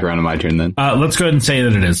gets back around to my turn then. Let's go ahead and say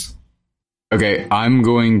that it is. Okay, I'm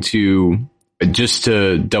going to, just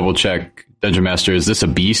to double check, Dungeon Master, is this a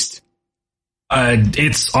beast?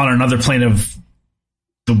 It's on another plane of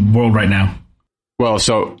the world right now. Well,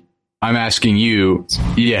 so I'm asking you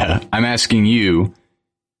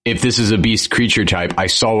if this is a beast creature type. I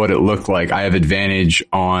saw what it looked like. I have advantage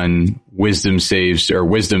on wisdom saves or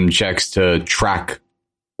wisdom checks to track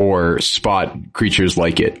or spot creatures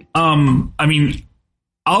like it. I mean,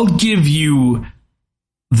 I'll give you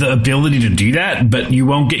the ability to do that, but you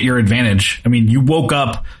won't get your advantage. I mean, you woke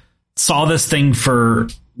up, saw this thing for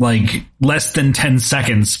like less than 10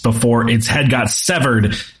 seconds before its head got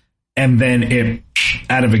severed, and then it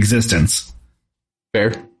out of existence.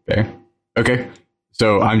 Fair. Okay.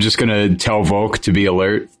 So I'm just going to tell Volk to be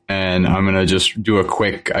alert, and I'm going to just do a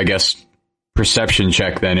quick, I guess, perception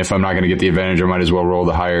check then. If I'm not going to get the advantage, I might as well roll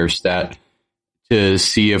the higher stat to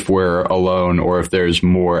see if we're alone or if there's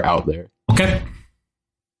more out there. Okay.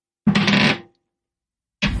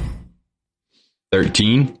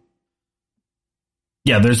 13?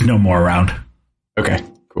 Yeah, there's no more around. Okay,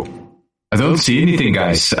 cool. I don't see anything,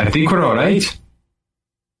 guys. I think we're all right.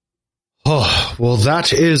 Oh, well,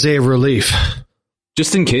 that is a relief.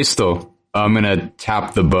 Just in case, though, I'm going to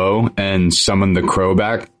tap the bow and summon the crow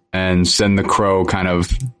back and send the crow kind of...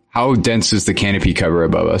 How dense is the canopy cover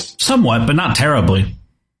above us? Somewhat, but not terribly.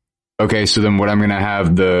 Okay, so then what I'm going to have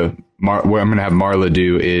Marla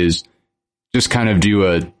do is just kind of do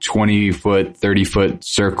a 20-foot, 30-foot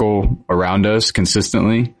circle around us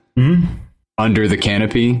consistently under the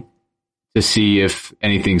canopy to see if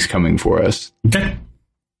anything's coming for us. Okay.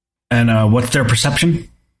 And what's their perception?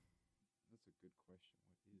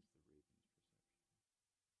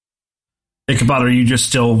 Ichabod, are you just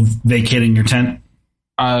still vacating your tent?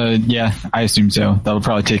 Yeah, I assume so. That'll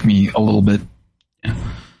probably take me a little bit.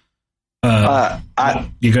 Yeah.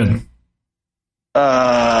 You good?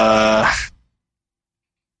 I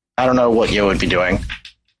don't know what Yo would be doing.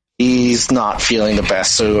 He's not feeling the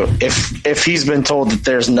best. So if he's been told that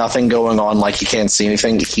there's nothing going on, like he can't see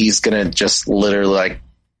anything, he's gonna just literally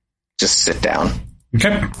just sit down.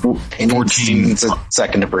 Okay. He needs a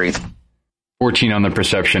second to breathe. 14 on the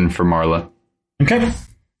perception for Marla. Okay.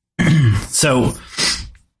 So,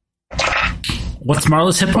 what's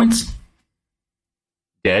Marla's hit points?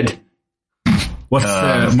 Dead? What's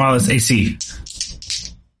Marla's AC?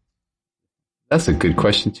 That's a good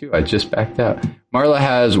question, too. I just backed out. Marla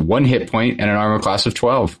has 1 hit point and an armor class of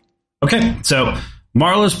 12. Okay, so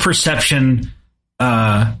Marla's perception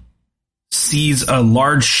sees a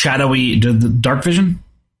large, shadowy... dark vision?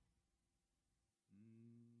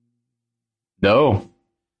 No.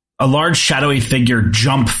 A large, shadowy figure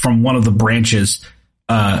jump from one of the branches.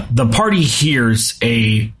 The party hears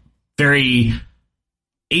a very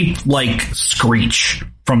ape-like screech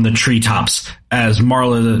from the treetops as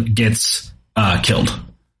Marla gets killed.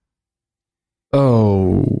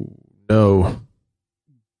 Oh, no.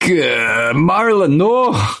 Marla,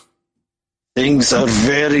 no. Things are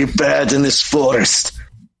very bad in this forest.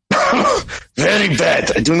 Very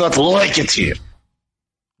bad. I do not like it here.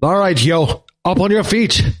 All right, Yo, up on your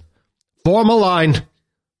feet. Form a line.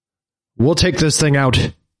 We'll take this thing out.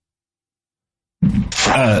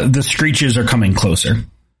 The screeches are coming closer.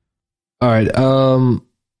 All right. I'm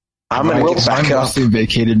gonna get back I up. also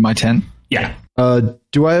vacated my tent. Yeah.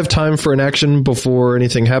 Do I have time for an action before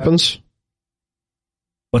anything happens?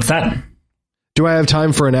 What's that? Do I have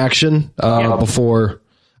time for an action before?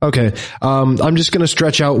 Okay. I'm just going to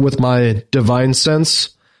stretch out with my divine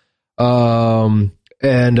sense and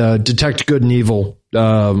detect good and evil,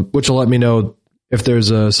 which will let me know if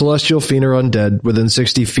there's a celestial, fiend, or undead within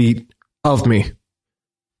 60 feet of me.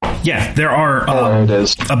 Yeah, there are There it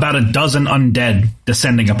is. about a dozen undead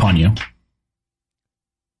descending upon you.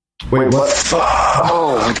 Wait, what?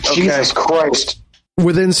 Oh, Jesus Christ.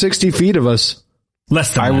 Within 60 feet of us.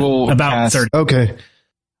 Less than I that. will About cast- 30. Okay.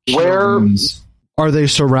 Where? Wounds. Are they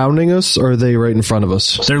surrounding us or are they right in front of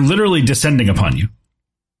us? They're literally descending upon you.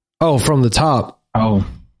 Oh, from the top. Oh,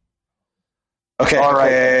 Okay. All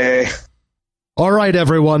right. Okay. All right,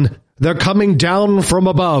 everyone. They're coming down from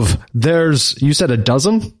above. There's, you said a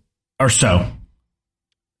dozen? Or so.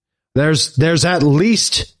 There's at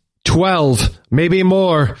least 12, maybe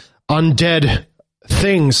more, undead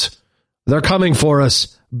things. They're coming for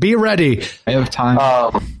us. Be ready. I have time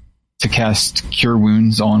to cast Cure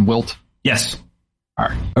Wounds on Wilt. Yes. All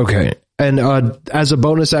right. Okay. And as a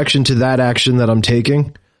bonus action to that action that I'm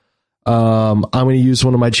taking, I'm going to use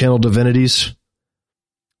one of my channel divinities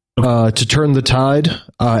to turn the tide.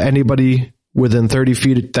 Anybody within 30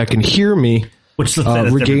 feet that can hear me Which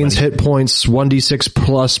regains hit points 1d6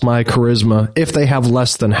 plus my charisma if they have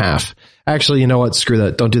less than half. Actually, you know what? Screw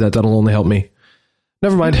that. Don't do that. That'll only help me.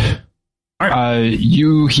 Never mind.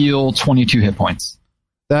 You heal 22 hit points.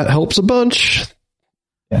 That helps a bunch.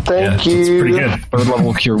 Thank you. That's pretty good. Third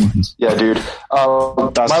level cure wounds. Yeah, dude.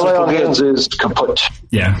 My lay on hands is kaput.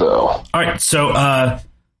 Yeah. So. All right. So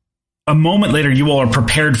a moment later, you all are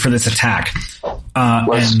prepared for this attack.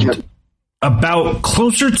 And about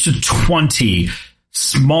closer to 20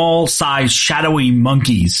 small-sized shadowy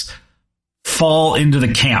monkeys fall into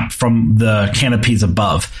the camp from the canopies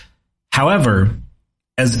above. However,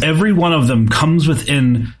 as every one of them comes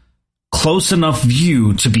within close enough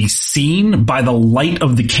view to be seen by the light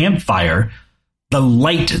of the campfire, the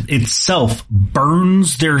light itself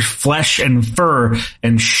burns their flesh and fur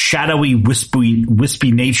and shadowy,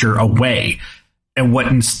 wispy nature away. And what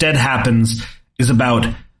instead happens is about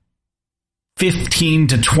 15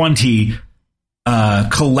 to 20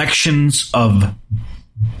 collections of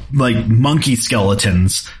like monkey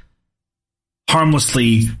skeletons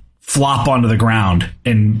harmlessly flop onto the ground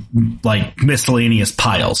in like miscellaneous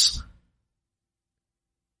piles.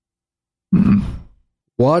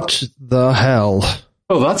 What the hell?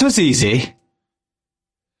 Oh, that was easy.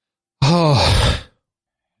 Oh,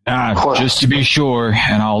 Just to be sure,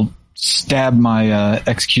 and I'll stab my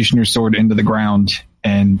executioner sword into the ground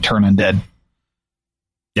and turn undead.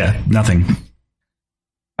 Yeah, nothing.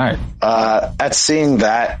 All right. At seeing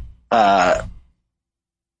that the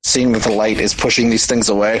light is pushing these things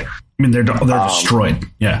away. I mean, they're destroyed.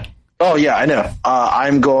 Yeah. Oh yeah, I know.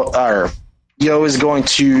 Yo is going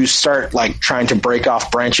to start like trying to break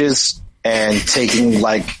off branches and taking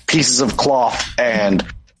like pieces of cloth and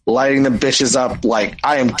lighting the bitches up. Like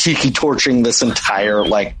I am tiki torching this entire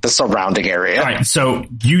like the surrounding area. All right. So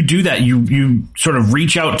you do that. You sort of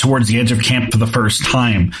reach out towards the edge of camp for the first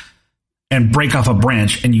time and break off a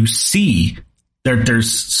branch, and you see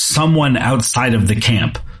there's someone outside of the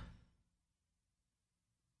camp.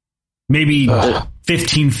 Maybe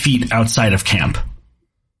 15 feet outside of camp.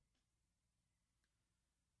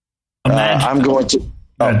 I'm going to...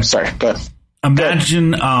 Oh, sorry. Go ahead.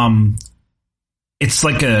 Imagine it's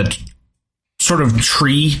like a sort of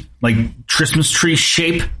tree, like Christmas tree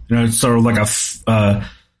shape. You know, it's sort of like a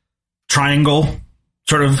triangle,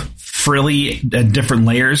 sort of frilly at different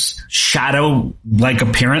layers, shadow-like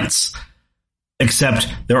appearance,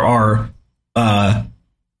 except there are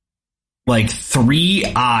like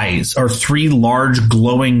 3 eyes or 3 large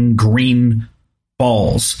glowing green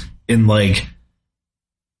balls in like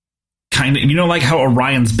kind of, you know, like how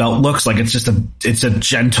Orion's belt looks like it's a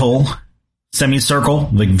gentle semicircle,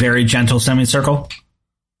 like very gentle semicircle.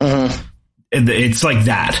 Mm-hmm. It's like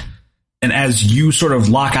that. And as you sort of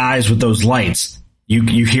lock eyes with those lights,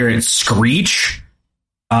 you hear it screech.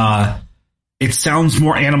 It sounds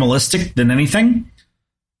more animalistic than anything.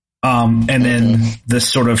 And then this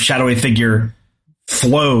sort of shadowy figure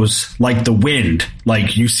flows like the wind.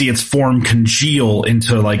 Like you see its form congeal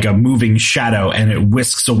into like a moving shadow, and it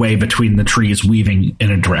whisks away between the trees, weaving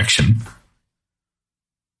in a direction.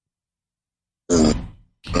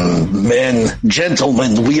 Men,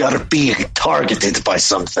 gentlemen, we are being targeted by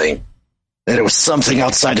something. There was something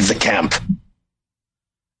outside of the camp.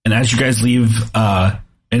 And as you guys leave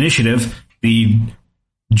initiative, the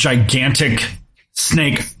gigantic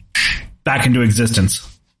snake back into existence.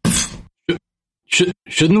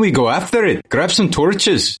 Shouldn't we go after it? Grab some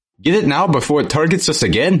torches. Get it now before it targets us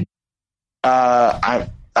again. I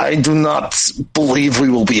do not believe we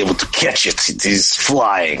will be able to catch it. It is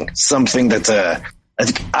flying. Something that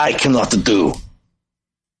I cannot do.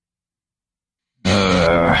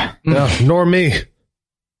 no, nor me.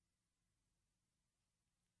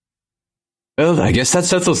 Well, I guess that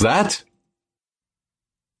settles that.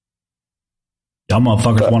 Y'all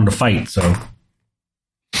motherfuckers wanted to fight, so.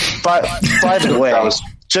 By the way, that was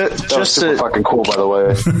super fucking cool, by the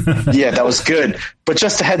way. Yeah, that was good. But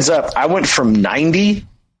just a heads up, I went from 90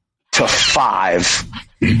 to 5.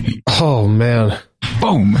 Oh, man.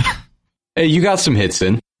 Boom. Hey, you got some hits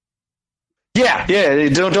in. Yeah,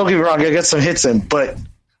 don't get me wrong, I got some hits in, but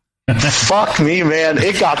fuck me, man.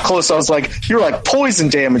 It got close. I was like, you're like poison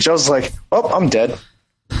damage. I was like, oh, I'm dead.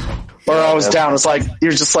 Or I was down. It's like,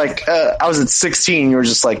 you're just like, I was at 16. You were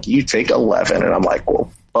just like, you take 11. And I'm like,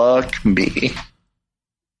 well, fuck me.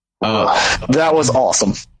 That was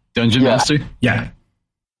awesome. Dungeon Master? Yeah.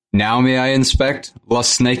 Now may I inspect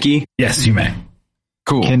Lost Snakey? Yes, you may.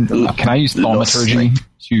 Cool. Can I use thaumaturgy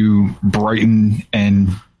to brighten and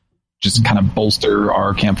just kind of bolster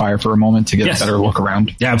our campfire for a moment to get a better look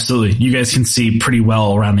around? Yeah, absolutely. You guys can see pretty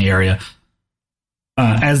well around the area.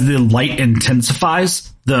 as the light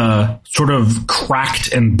intensifies, the sort of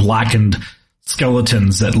cracked and blackened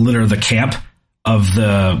skeletons that litter the camp of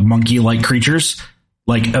the monkey-like creatures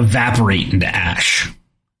evaporate into ash.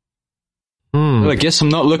 Well, I guess I'm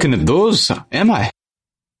not looking at those, am I?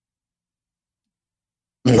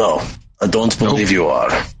 No, I don't believe you are.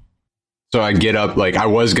 So I get up, I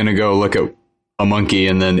was going to go look at a monkey,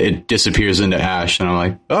 and then it disappears into ash, and I'm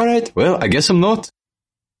like, all right, well, I guess I'm not.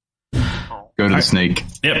 Go to the snake.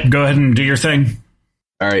 Yep, go ahead and do your thing.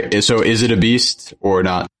 All right, so is it a beast or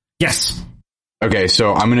not? Yes. Okay,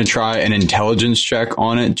 so I'm going to try an intelligence check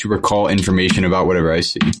on it to recall information about whatever I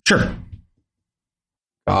see. Sure.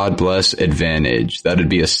 God bless advantage. That'd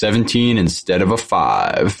be a 17 instead of a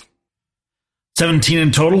 5. 17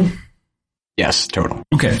 in total? Yes, total.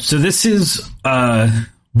 Okay, so this is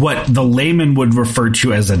what the layman would refer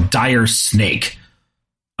to as a dire snake.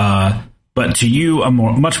 But to you,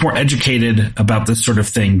 much more educated about this sort of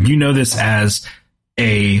thing, you know this as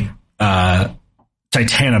a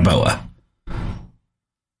titanoboa.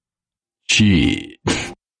 Gee.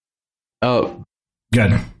 Oh.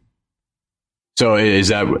 Good. So is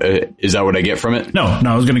that what I get from it? No,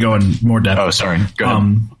 I was going to go in more depth. Oh, sorry. Go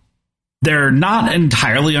ahead. They're not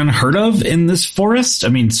entirely unheard of in this forest. I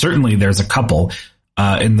mean, certainly there's a couple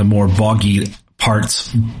in the more boggy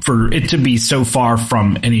parts. For it to be so far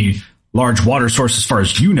from any large water source, as far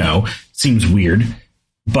as you know, seems weird.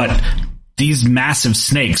 But these massive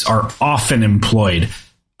snakes are often employed,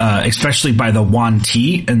 especially by the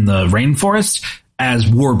Yuan-ti in the rainforest, as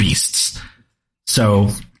war beasts.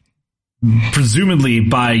 So presumably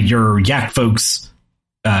by your yak folks'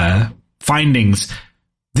 findings,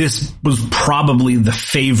 this was probably the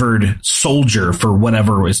favored soldier for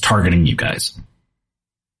whatever was targeting you guys.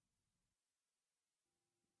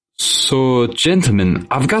 So, gentlemen,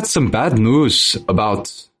 I've got some bad news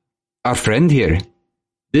about our friend here.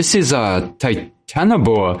 This is a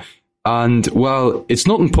titanoboa, and, well, it's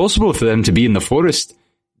not impossible for them to be in the forest.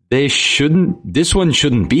 This one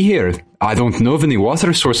shouldn't be here. I don't know of any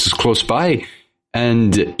water sources close by,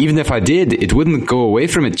 and even if I did, it wouldn't go away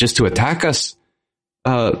from it just to attack us.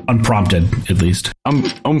 Unprompted, at least.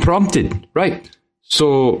 Unprompted, right.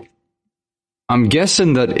 So, I'm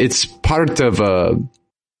guessing that it's part of a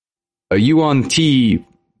Yuan-ti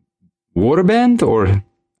warband, or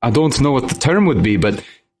I don't know what the term would be, but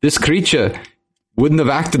this creature wouldn't have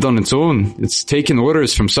acted on its own. It's taken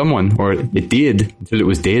orders from someone, or it did, until it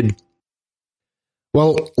was dead.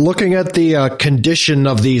 Well, looking at the condition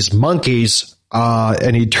of these monkeys,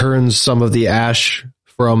 and he turns some of the ash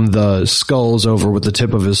from the skulls over with the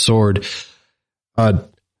tip of his sword, I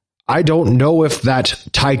don't know if that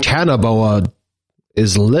titanoboa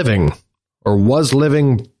is living, or was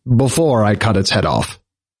living before I cut its head off.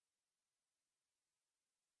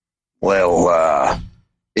 Well,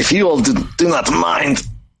 if you all do not mind,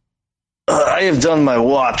 I have done my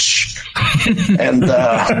watch, and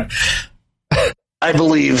I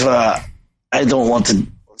believe I don't want to.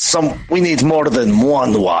 We need more than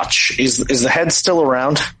one watch. Is the head still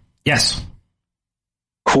around? Yes.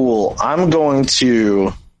 Cool. I'm going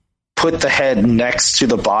to put the head next to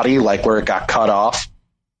the body, like where it got cut off.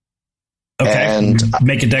 Okay. And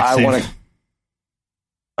make a dex save. Want to.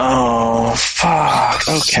 Oh fuck!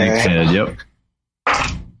 Okay. Head, yep.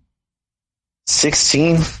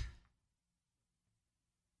 16.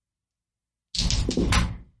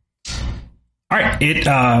 All right. It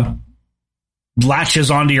latches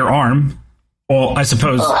onto your arm. Well, I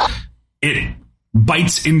suppose it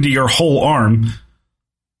bites into your whole arm.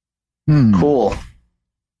 Cool.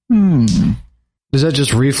 Is that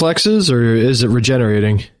just reflexes, or is it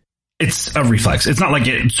regenerating? It's a reflex. It's not like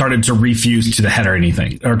it started to refuse to the head or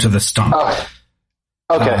anything, or to the stump. Oh.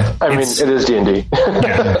 Okay. I mean, it is D&D.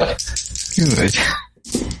 Yeah. Good.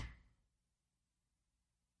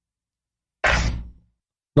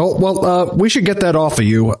 Oh, well, we should get that off of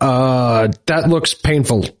you. That looks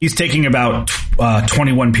painful. He's taking about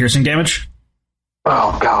 21 piercing damage.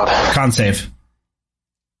 Oh, God. Con save.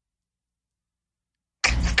 I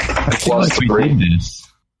feel Plus like we 3. did this.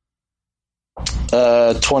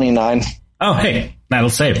 29. Oh, hey, that'll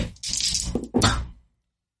save.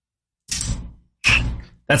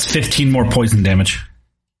 That's 15 more poison damage.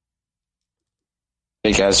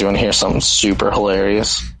 Hey guys, you want to hear something super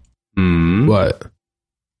hilarious? What?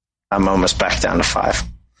 I'm almost back down to 5.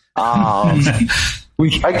 I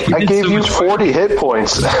gave you 40 hit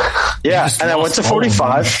points. Yeah, and I went to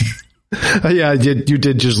 45. Yeah, you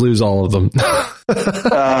did just lose all of them.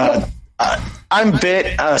 I'm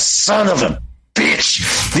bit. Son of a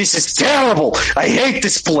bitch! This is terrible! I hate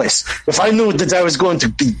this place! If I knew that I was going to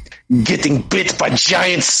be getting bit by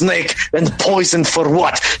giant snake and poisoned for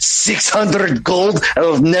what? 600 gold? I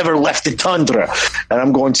would have never left the tundra. And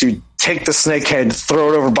I'm going to take the snake head,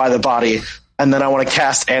 throw it over by the body, and then I want to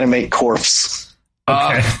cast Animate Corpse.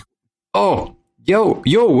 Okay.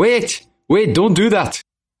 Wait, don't do that.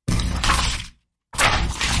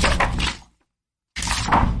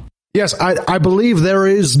 Yes, I believe there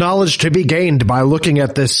is knowledge to be gained by looking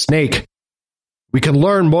at this snake. We can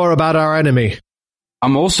learn more about our enemy.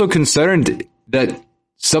 I'm also concerned that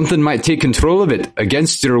something might take control of it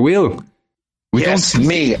against your will.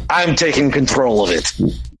 Me. I'm taking control of it.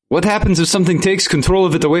 What happens if something takes control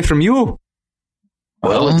of it away from you?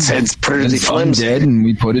 Well, its head's pretty It's flimsy. undead and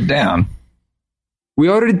we put it down. We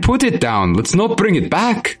already put it down. Let's not bring it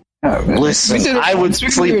back. Listen, I would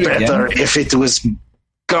sleep better if it was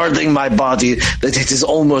guarding my body that it is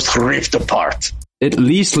almost ripped apart. At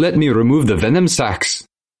least let me remove the venom sacs.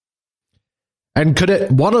 And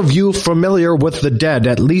could one of you familiar with the dead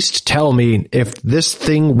at least tell me if this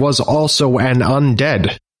thing was also an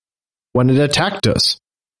undead when it attacked us?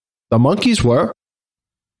 The monkeys were.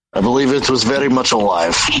 I believe it was very much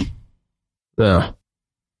alive. Yeah.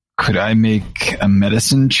 Could I make a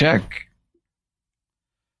medicine check?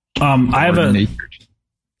 I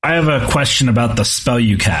have a question about the spell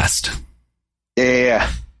you cast. Yeah.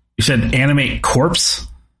 You said animate corpse?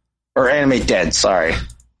 Or animate dead, sorry.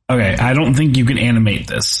 Okay, I don't think you can animate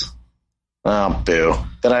this. Oh, boo.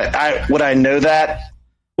 Then would I know that?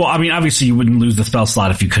 Well, I mean, obviously you wouldn't lose the spell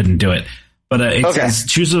slot if you couldn't do it. But it says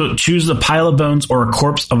choose a pile of bones or a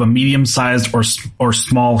corpse of a medium-sized or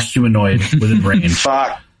small humanoid within range.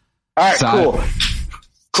 Fuck. All right,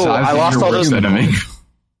 cool. I lost all those.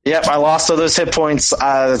 Yep, I lost all those hit points.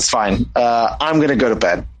 That's fine. I'm gonna go to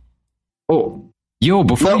bed. Oh,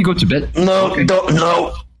 before you go to bed.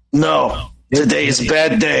 No. Today is a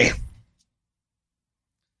bad day.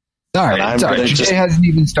 Sorry. Your day hasn't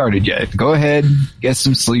even started yet. Go ahead, get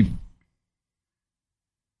some sleep.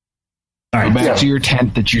 All right, go back to your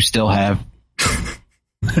tent that you still have.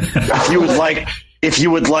 If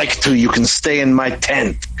you would like to, you can stay in my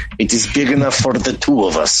tent. It is big enough for the two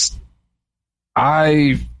of us.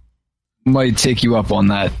 I might take you up on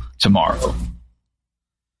that tomorrow.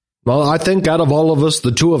 Well, I think out of all of us,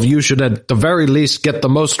 the two of you should at the very least get the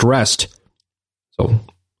most rest. So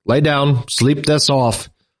lay down, sleep this off.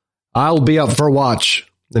 I'll be up for watch.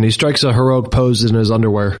 Then he strikes a heroic pose in his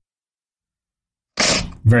underwear.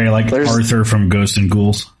 Very like Arthur from Ghosts and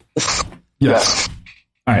Ghouls. Yes.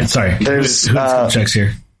 All right, sorry. There's who's checks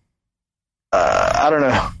here. I don't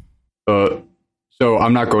know. So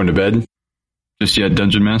I'm not going to bed just yet,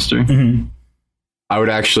 Dungeon Master. Mm-hmm. I would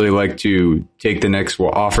actually like to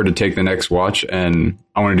offer to take the next watch, and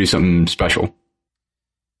I want to do something special.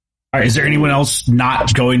 All right, is there anyone else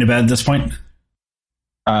not going to bed at this point?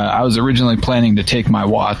 I was originally planning to take my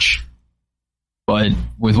watch, but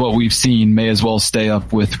with what we've seen, may as well stay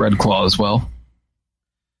up with Red Claw as well.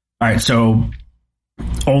 All right, so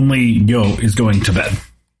only Yo is going to bed.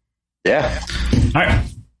 Yeah. All right.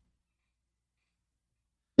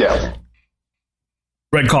 Yeah.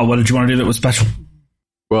 Red Claw, what did you want to do that was special?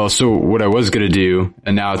 Well, so what I was going to do,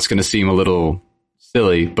 and now it's going to seem a little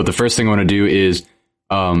silly, but the first thing I want to do is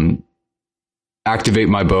activate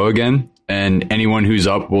my bow again, and anyone who's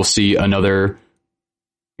up will see another,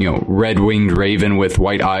 red-winged raven with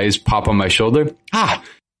white eyes pop on my shoulder. Do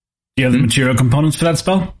you have the material components for that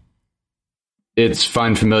spell? It's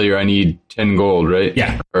Find Familiar. I need 10 gold, right?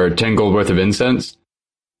 Yeah. Or 10 gold worth of incense.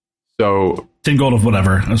 So 10 gold of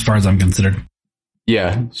whatever, as far as I'm considered.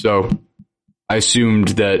 Yeah, so I assumed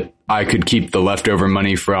that I could keep the leftover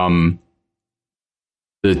money from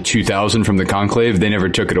the 2,000 from the Conclave. They never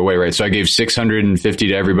took it away, right? So I gave 650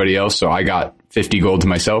 to everybody else, so I got 50 gold to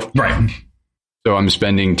myself. Right. So I'm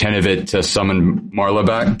spending 10 of it to summon Marla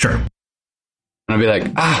back. Sure. And I'll be like,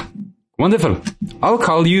 wonderful. I'll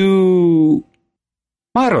call you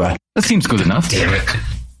Marla. That seems good enough. Damn it.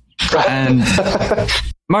 And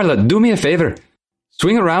Marla, do me a favor.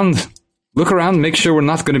 Swing around. Look around, make sure we're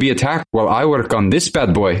not going to be attacked while I work on this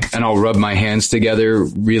bad boy. And I'll rub my hands together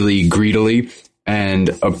really greedily and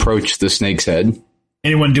approach the snake's head.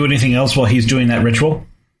 Anyone do anything else while he's doing that ritual?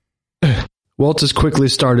 Walt has quickly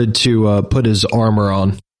started to put his armor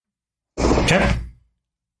on. Okay.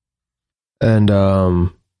 And, I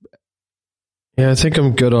think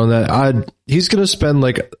I'm good on that. He's going to spend,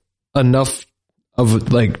 enough of,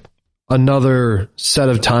 another set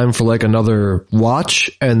of time for another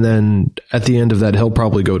watch, and then at the end of that he'll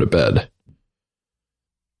probably go to bed.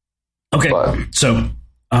 Okay, so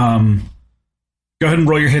Go ahead and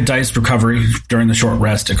roll your hit dice recovery during the short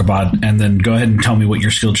rest, Ichabod, and then go ahead and tell me what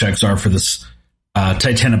your skill checks are for this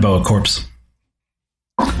Titanoboa corpse.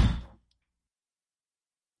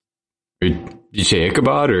 Did you say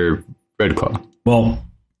Ichabod or Redclaw? Well,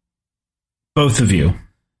 both of you.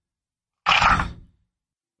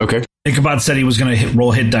 Okay. Ichabod said he was going to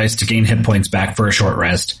roll hit dice to gain hit points back for a short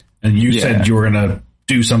rest, and you said you were going to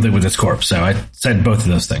do something with this corpse, so I said both of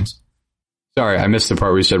those things. Sorry, I missed the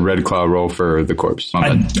part where you said Redclaw roll for the corpse.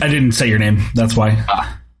 I didn't say your name, that's why.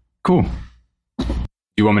 Cool. Do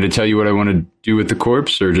you want me to tell you what I want to do with the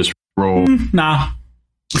corpse, or just roll? Nah.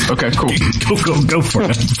 Okay, cool. Go for it.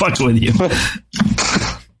 I'm fucking with you.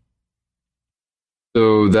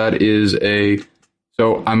 So that is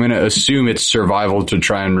So I'm going to assume it's survival to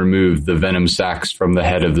try and remove the venom sacs from the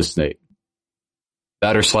head of the snake.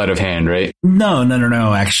 That or sleight of hand, right?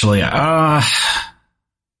 No, actually.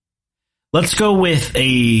 Let's go with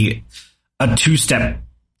a 2-step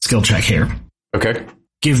skill check here. Okay.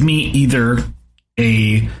 Give me either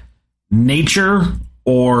a nature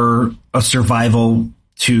or a survival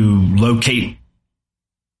to locate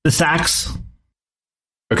the sacs.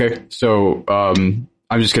 Okay, so I'm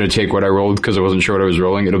just going to take what I rolled because I wasn't sure what I was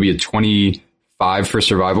rolling. It'll be a 25 for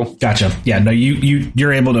survival. Gotcha. Yeah, no,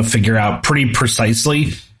 you're able to figure out pretty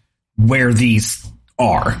precisely where these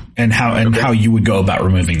are and how you would go about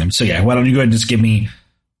removing them. So yeah, why don't you go ahead and just give me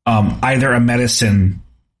either a medicine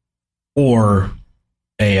or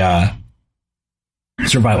a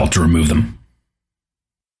survival to remove them.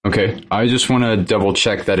 Okay, I just want to double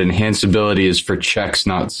check that enhanceability is for checks,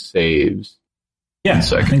 not saves. Yeah,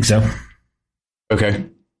 I think so. Okay,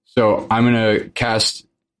 so I'm going to cast,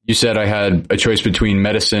 you said I had a choice between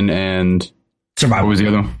medicine and survival. What was the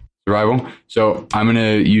other one? Survival. So I'm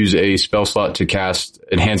going to use a spell slot to cast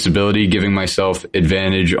enhanceability, giving myself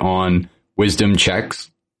advantage on wisdom checks.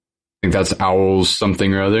 I think that's owls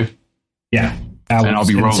something or other. Yeah, owls, and I'll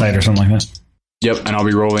be insight rolling or something like that. Yep, and I'll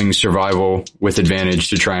be rolling survival with advantage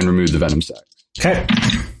to try and remove the venom sacs. Okay.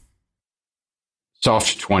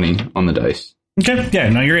 Soft 20 on the dice. Okay, yeah,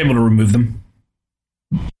 now you're able to remove them.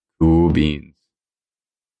 Cool beans.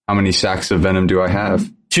 How many sacs of venom do I have?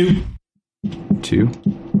 2. 2.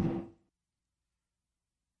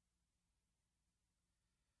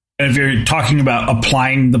 And if you're talking about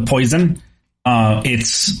applying the poison,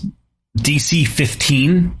 it's DC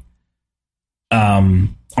 15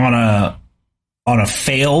 on a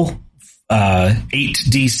fail,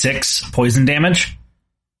 8d6 poison damage.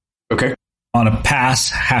 Okay. On a pass,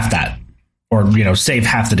 half that. Or, save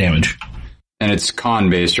half the damage. And it's con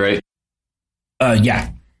based, right? Yeah.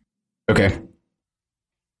 Okay.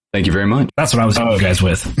 Thank you very much. That's what I was helping you guys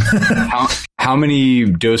with. How many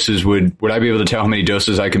doses would I be able to tell how many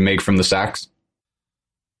doses I can make from the sacs?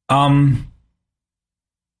 Like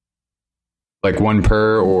 1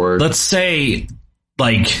 per, or let's say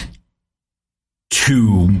like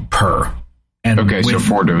 2 per. And okay, so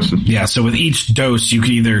 4 doses. Yeah, so with each dose, you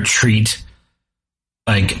can either treat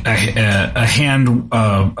like a hand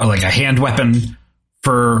weapon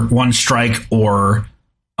for 1 strike, or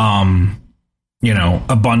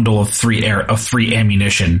a bundle of 3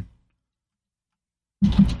 ammunition.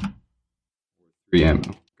 3 ammo.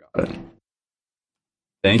 Got it.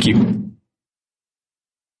 Thank you.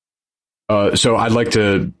 So I'd like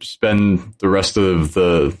to spend the rest of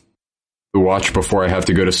the watch before I have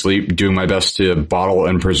to go to sleep doing my best to bottle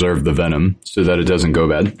and preserve the venom so that it doesn't go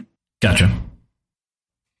bad. Gotcha.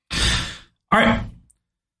 All right.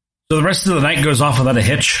 So the rest of the night goes off without a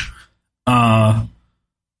hitch.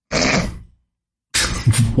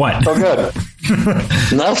 What? Oh, good.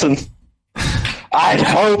 Nothing. I'd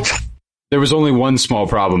hope. There was only one small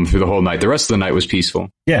problem through the whole night. The rest of the night was peaceful.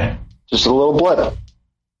 Yeah. Just a little blip.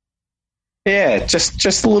 Yeah,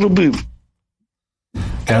 just a little boop.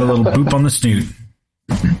 Got a little boop on the snoot.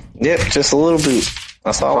 Yep, just a little boop.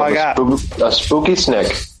 That's all I got. A spooky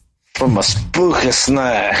snick. From a spooky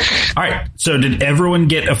snack. All right. So did everyone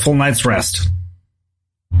get a full night's rest?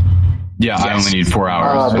 Yeah, yes. I only need 4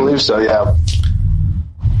 hours. I believe so, yeah. All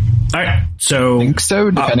right. So I think so,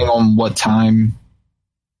 depending on what time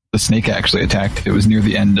the snake actually attacked. If it was near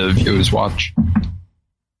the end of Yo's watch.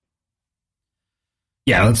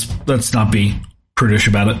 Yeah, let's not be prudish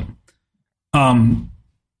about it.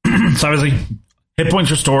 So obviously, hit points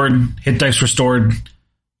restored, hit dice restored.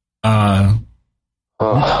 Not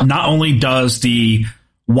only does the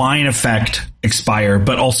wine effect expire,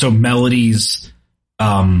 but also Melody's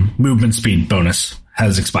movement speed bonus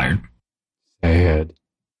has expired. Sad.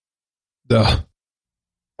 Duh.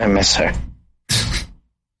 I miss her.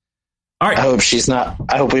 All right.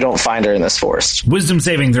 I hope we don't find her in this forest. Wisdom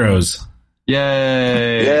saving throws.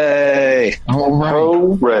 Yay! Yay! All right.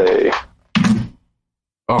 Hooray.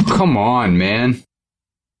 Oh, come on, man.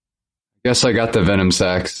 Guess I got the venom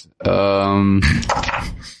sacks.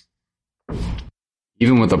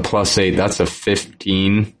 Even with a +8, that's a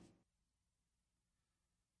 15.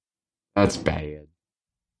 That's bad.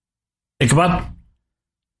 Ichabod?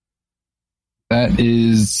 That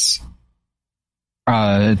is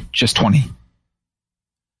just 20.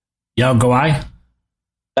 Yao Goai?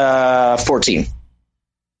 14.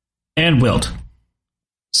 And Wilt?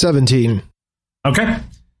 17. Okay.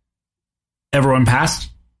 Everyone passed?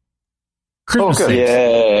 Charisma good. saves.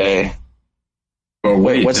 Yay. Oh,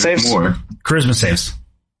 wait, what there's saves? more. Charisma saves.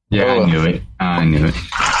 Yeah, Oh. I knew it.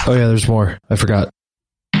 Oh, yeah, there's more. I forgot.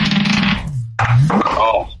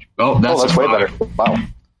 Oh, well, That's way better. Wow.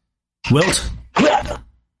 Wilt?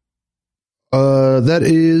 That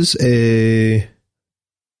is a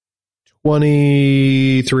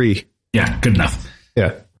 23. Yeah, good enough.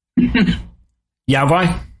 Yeah. Yao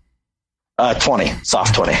Goai? 20.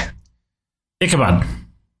 Soft 20. Ichabod?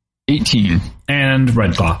 18. And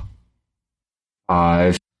Redclaw?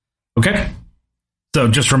 5. Okay. So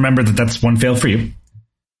just remember that that's one fail for you.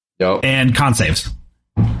 Yep. And con saves.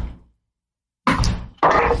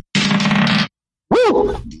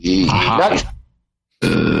 Woo! Aha.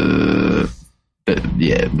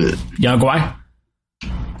 Yeah, but Yao Goai?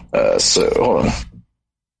 So, hold on.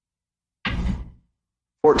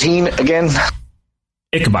 14 again.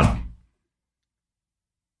 Ichabod?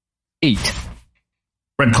 8.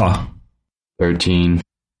 Redclaw? 13.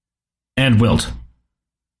 And Wilt?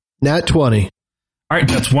 Nat 20. All right,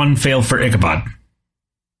 that's one fail for Ichabod.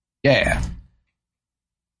 Yeah.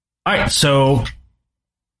 All right, so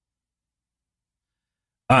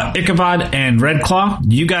Ichabod and Redclaw,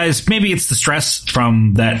 you guys, maybe it's the stress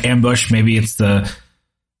from that ambush, maybe it's the,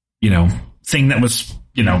 thing that was,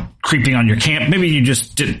 creeping on your camp. Maybe you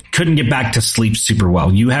just couldn't get back to sleep super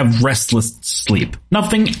well. You have restless sleep.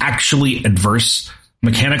 Nothing actually adverse,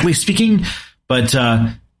 mechanically speaking, but,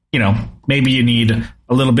 maybe you need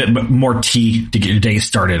a little bit more tea to get your day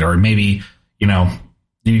started, or maybe, you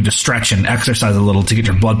need to stretch and exercise a little to get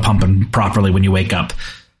your blood pumping properly when you wake up.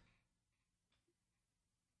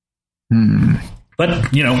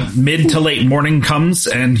 But, mid to late morning comes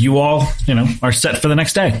and you all, are set for the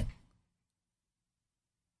next day.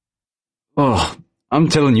 Oh, I'm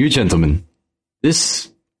telling you, gentlemen, this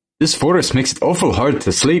forest makes it awful hard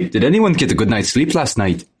to sleep. Did anyone get a good night's sleep last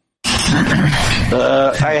night?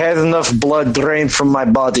 I had enough blood drained from my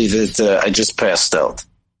body that I just passed out.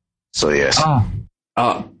 So, yes.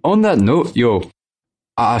 On that note,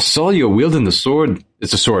 I saw you wielding the sword.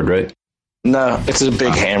 It's a sword, right? No, it's a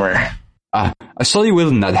big hammer. I saw you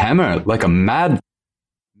wielding that hammer like a mad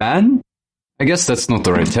man? I guess that's not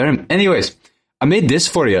the right term. Anyways, I made this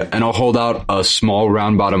for you, and I'll hold out a small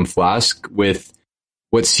round-bottom flask with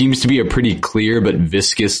what seems to be a pretty clear but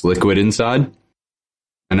viscous liquid inside.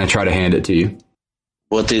 And I try to hand it to you.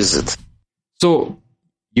 What is it? So,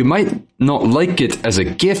 you might not like it as a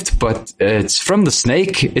gift, but it's from the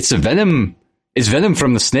snake. It's venom. It's venom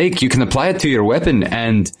from the snake. You can apply it to your weapon,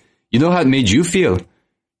 and you know how it made you feel.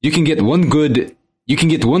 You can get one good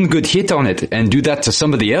hit on it and do that to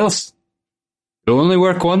somebody else. It'll only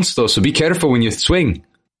work once though, so be careful when you swing.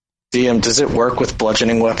 DM, does it work with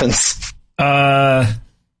bludgeoning weapons?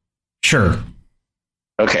 Sure.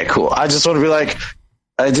 Okay, cool. I just want to be like,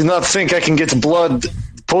 I do not think I can get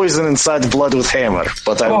poison inside blood with hammer,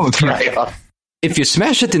 but I will try. If you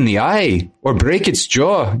smash it in the eye or break its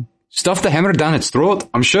jaw, stuff the hammer down its throat,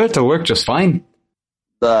 I'm sure it'll work just fine.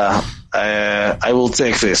 I will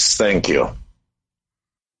take this, thank you.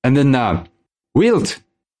 And then, Wilt.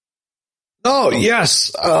 Oh,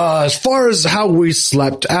 yes. As far as how we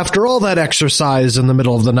slept, after all that exercise in the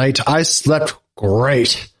middle of the night, I slept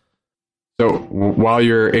great. So, while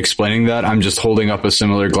you're explaining that, I'm just holding up a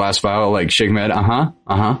similar glass vial, like shaking my head,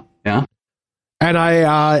 yeah. And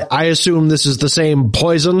I assume this is the same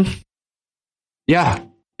poison? Yeah,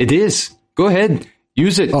 it is. Go ahead,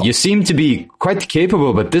 use it. Oh. You seem to be quite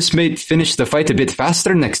capable, but this may finish the fight a bit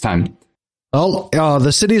faster next time. Well,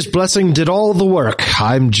 the city's blessing did all the work.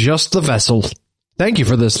 I'm just the vessel. Thank you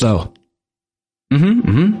for this, though.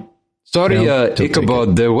 Sorry, Yeah, take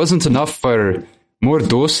Ichabod, there wasn't enough for more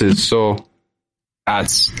doses, so...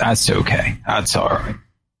 That's okay. That's all right.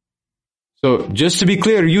 So, just to be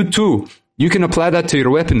clear, you too, you can apply that to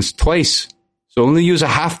your weapons twice. So only use a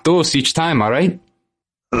half dose each time, alright?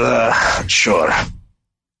 Sure.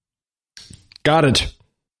 Got it.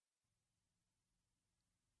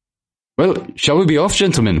 Well, shall we be off,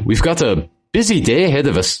 gentlemen? We've got a busy day ahead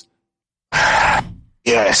of us.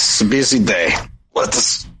 Yes, busy day. Let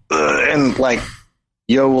us and like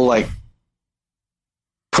Yo will like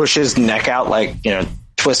push his neck out, like, you know,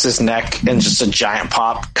 twist his neck, and just a giant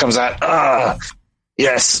pop comes out.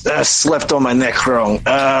 Yes, slept on my neck wrong.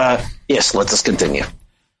 Yes, let us continue.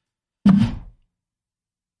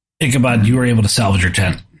 Ichabod, you were able to salvage your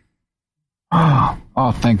tent.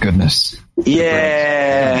 Oh, thank goodness.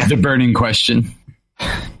 Yeah. The burning question.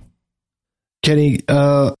 Kenny,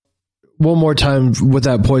 one more time with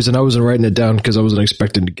that poison. I wasn't writing it down because I wasn't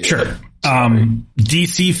expecting to get Sure. it.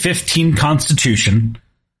 DC 15 Constitution.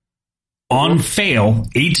 On fail,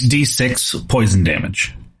 8d6 poison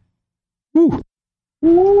damage. Woo.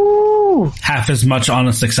 Half as much on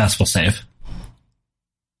a successful save.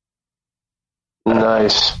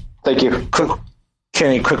 Nice. Thank you.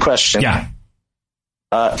 Kenny, quick question. Yeah.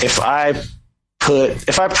 If I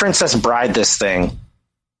Princess Bride this thing,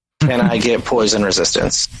 can I get poison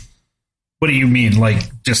resistance? What do you mean?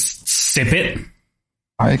 Like, just sip it?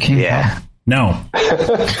 I can't. Yeah. No. Man.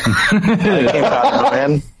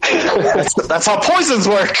 That's how poisons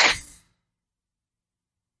work.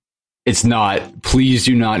 It's not. Please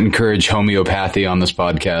do not encourage homeopathy on this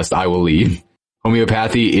podcast. I will leave.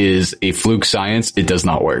 Homeopathy is a fluke science. It does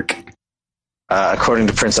not work. According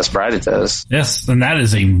to Princess Bride, it does. Yes, and that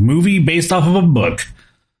is a movie based off of a book.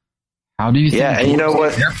 How do you think? Yeah, and you know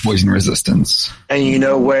what? Air poison resistance. And you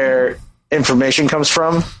know where information comes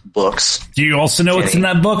from? Books. Do you also know what's in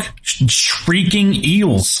that book? Shrieking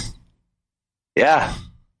eels. Yeah.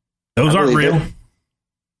 Those aren't believe real.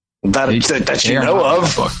 That you They're know not in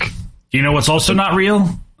of. the book. Do you know what's also not real?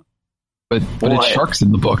 But What? it's sharks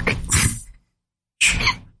in the book.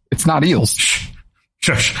 It's not eels.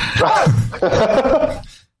 Shush.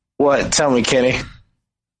 What? Tell me, Kenny.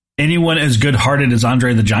 Anyone as good-hearted as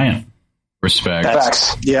Andre the Giant. Respect.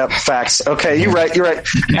 Facts. Yep, facts. Okay, you're right.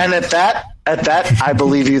 And at that, I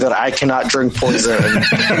believe you that I cannot drink poison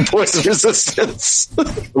and poison resistance.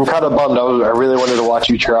 I'm kind of bummed. I really wanted to watch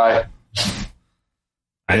you try.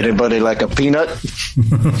 Anybody like a peanut?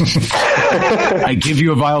 I give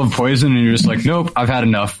you a vial of poison and you're just like, nope, I've had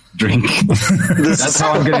enough. Drink. That's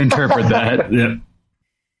how I'm going to interpret that. Yep.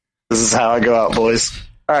 This is how I go out, boys.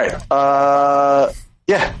 All right.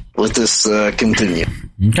 Yeah, let this continue.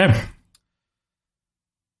 Okay.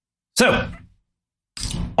 So,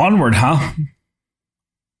 onward, huh?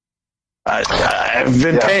 I've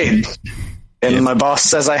been paid, and my boss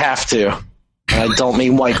says I have to. And I don't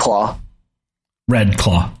mean White Claw. Red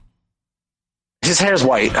Claw. His hair's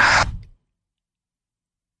white.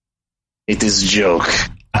 It is a joke.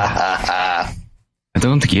 I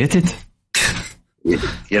don't get it.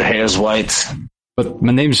 Your hair's white. But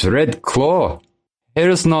my name's Red Claw. Hair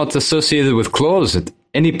is not associated with claws at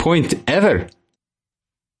any point ever.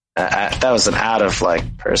 That was an out of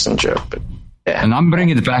person joke, but yeah. And I'm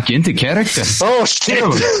bringing it back into character. Oh shit!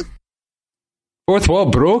 Fourth wall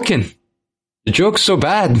broken. The joke's so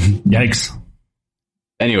bad. Yikes.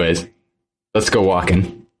 Anyways, let's go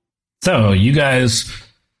walking. So, you guys...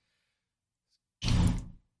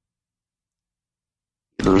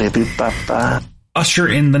 usher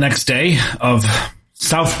in the next day of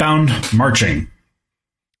southbound marching.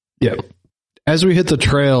 Yeah. As we hit the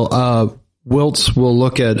trail, Wiltz will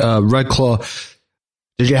look at Red Claw.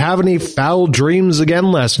 Did you have any foul dreams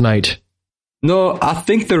again last night? No, I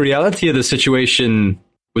think the reality of the situation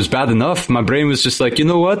was bad enough. My brain was just like, you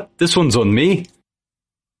know what? This one's on me.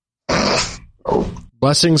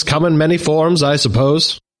 Blessings come in many forms, I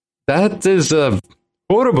suppose. That is a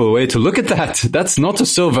horrible way to look at that. That's not a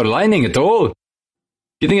silver lining at all.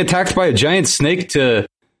 Getting attacked by a giant snake to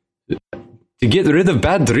get rid of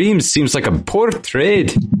bad dreams seems like a poor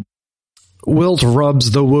trade. Wilt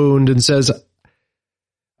rubs the wound and says,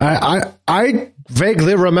 I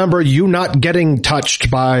vaguely remember you not getting touched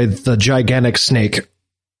by the gigantic snake.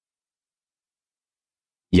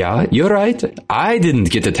 Yeah, you're right. I didn't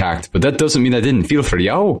get attacked, but that doesn't mean I didn't feel for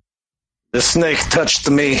Yao. The snake touched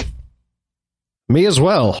me. Me as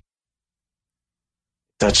well.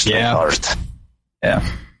 Touched my heart. Yeah.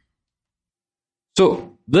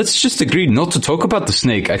 So let's just agree not to talk about the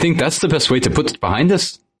snake. I think that's the best way to put it behind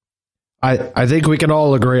us. I think we can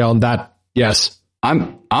all agree on that. Yes.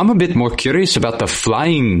 I'm a bit more curious about the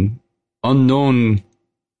flying unknown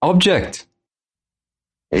object.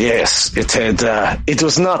 Yes, it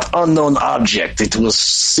was not unknown object. It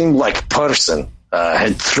seemed like person.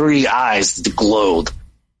 Had 3 eyes that glowed.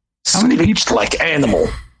 Screeched like animal.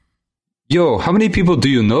 Yo, how many people do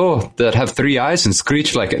you know that have 3 eyes and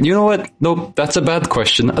screech like... You know what? Nope, that's a bad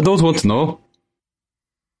question. I don't want to know.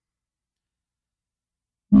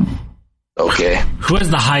 Okay. Who has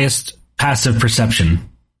the highest passive perception?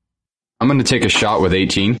 I'm going to take a shot with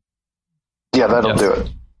 18. Yeah, that'll do it.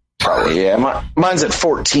 Probably, yeah. Mine's at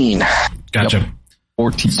 14. Gotcha. Yep.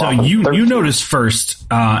 14. So you notice first,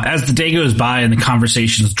 as the day goes by and the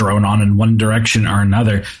conversations drone on in one direction or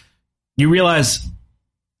another, you realize,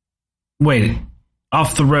 wait,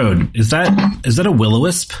 off the road, is that a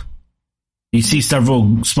will-o-wisp? You see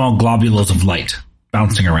several small globules of light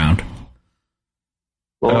bouncing around.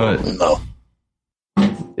 No.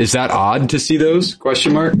 Is that odd to see those?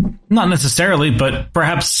 Question mark. Not necessarily, but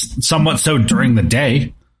perhaps somewhat so during the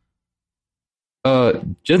day.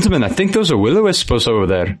 Gentlemen, I think those are will-o-wisps over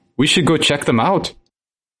there. We should go check them out.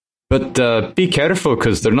 But be careful,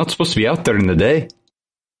 because they're not supposed to be out there in the day.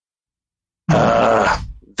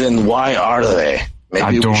 Then why are they? Maybe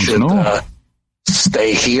I don't we should know.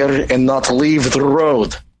 Stay here and not leave the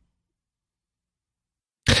road.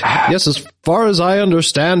 Yes, as far as I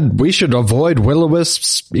understand, we should avoid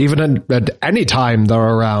will-o-wisps even at any time they're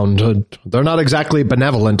around. They're not exactly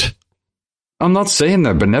benevolent. I'm not saying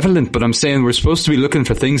they're benevolent, but I'm saying we're supposed to be looking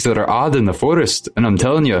for things that are odd in the forest. And I'm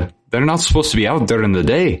telling you, they're not supposed to be out there in the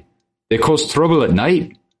day. They cause trouble at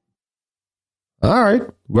night. All right.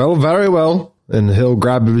 Well, very well. And he'll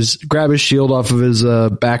grab his shield off of his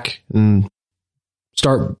back and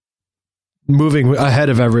start moving ahead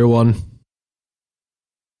of everyone.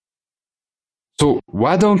 So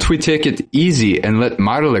why don't we take it easy and let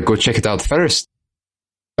Marla go check it out first?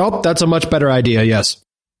 Oh, that's a much better idea, yes.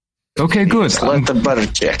 Okay, good. Let the butter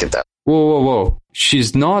check it out. Whoa.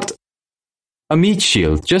 She's not a meat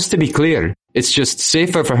shield, just to be clear. It's just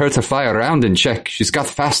safer for her to fly around and check. She's got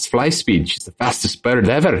fast fly speed. She's the fastest bird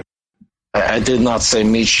ever. I did not say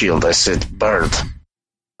meat shield. I said bird.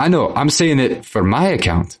 I know. I'm saying it for my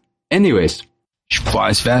account. Anyways. She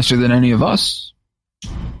flies faster than any of us.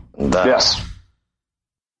 Yes.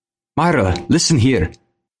 Myra, listen here.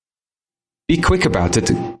 Be quick about it.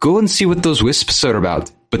 Go and see what those wisps are about.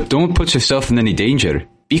 But don't put yourself in any danger.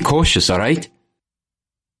 Be cautious, alright?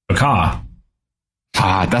 Baka.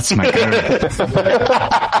 Ah, that's my girl.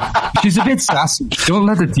 She's a bit sassy. Don't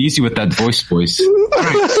let her tease you with that voice. Right.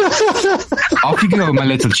 Off you go, my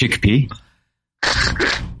little chickpea.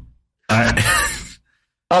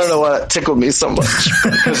 I don't know why that tickled me so much.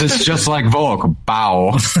 Because it's just like Volk.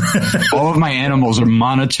 Bow. All of my animals are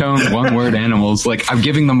monotone, one-word animals. Like, I'm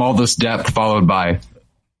giving them all this depth followed by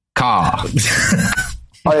ka.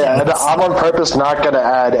 Oh yeah, and I'm on purpose not going to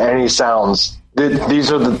add any sounds.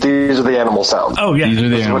 These are the animal sounds. Oh yeah, These are the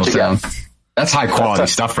This is animal what you sounds. get. That's high quality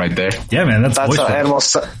stuff right there. yeah, man. That's That's voice how work.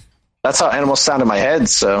 animals. That's how animals sound in my head.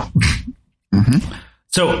 So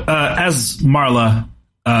So as Marla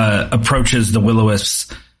approaches the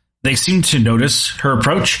will-o-wisps, they seem to notice her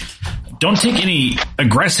approach. Don't take any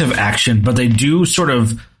aggressive action, but they do sort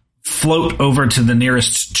of float over to the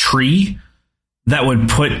nearest tree that would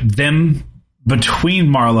put them between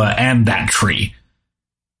Marla and that tree.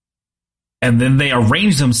 And then they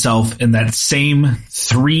arrange themselves in that same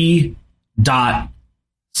 3-dot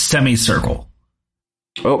semicircle.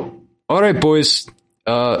 Oh, alright, boys.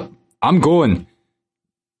 I'm going.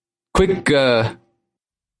 Quick,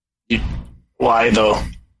 why though?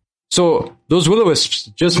 So, those will-o-wisps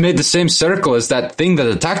just made the same circle as that thing that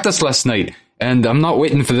attacked us last night, and I'm not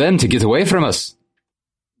waiting for them to get away from us.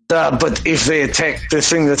 But if they attack the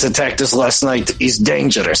thing that attacked us last night is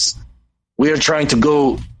dangerous. We are trying to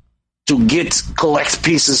go to collect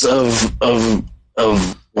pieces of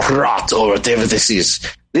rot or whatever this is.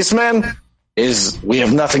 This man we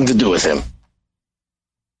have nothing to do with him.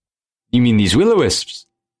 You mean these will-o-wisps?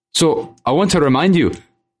 So, I want to remind you,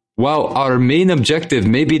 while our main objective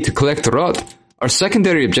may be to collect rot, our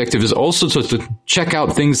secondary objective is also to check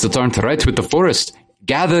out things that aren't right with the forest,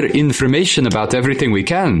 gather information about everything we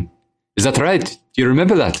can. Is that right? Do you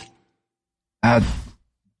remember that?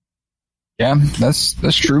 Yeah, that's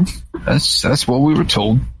true. That's what we were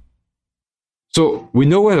told. So, we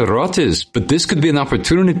know where the rot is, but this could be an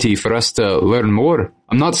opportunity for us to learn more.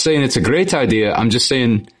 I'm not saying it's a great idea, I'm just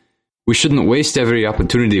saying we shouldn't waste every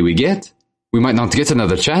opportunity we get. We might not get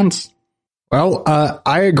another chance. Well,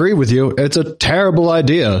 I agree with you. It's a terrible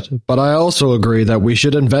idea, but I also agree that we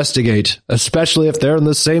should investigate, especially if they're in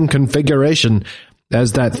the same configuration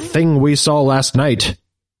as that thing we saw last night.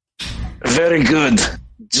 Very good.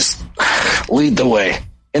 Just lead the way.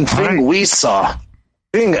 And thing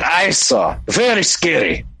I saw, very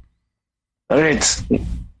scary. All right.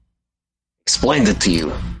 Explained it to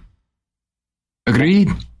you. Agreed.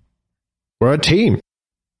 We're a team.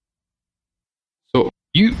 So,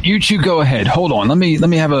 You two go ahead. Hold on. Let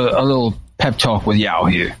me have a little pep talk with Yao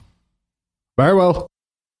here. Very well.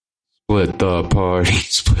 split the party,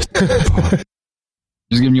 split the party.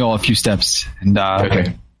 Just giving you all a few steps. And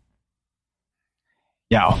Okay.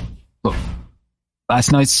 Yao, look,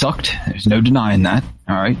 last night sucked. There's no denying that.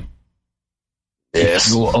 All right. Yes.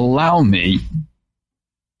 If you'll allow me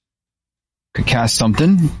to cast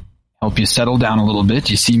something, help you settle down a little bit.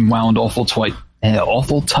 You seem wound awful tight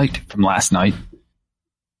from last night.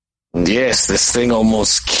 Yes, this thing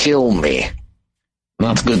almost killed me.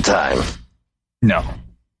 Not a good time. No.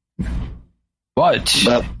 But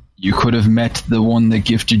you could have met the one that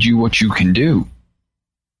gifted you what you can do.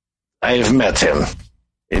 I have met him.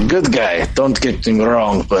 A good guy, don't get me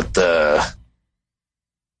wrong, but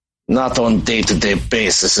not on day-to-day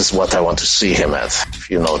basis is what I want to see him at, if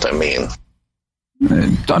you know what I mean.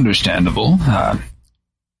 Understandable.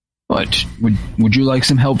 But would you like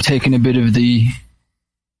some help taking a bit of the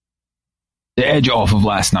edge off of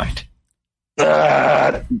last night?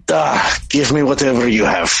 Give me whatever you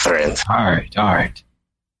have, friend. All right.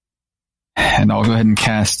 And I'll go ahead and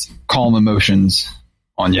cast Calm Emotions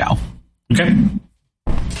on Yao. Okay.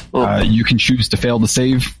 You can choose to fail the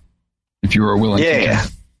save if you are willing to.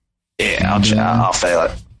 Yeah, I'll fail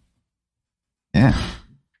it. Yeah.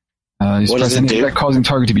 What does it do? Causing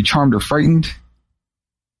target to be charmed or frightened.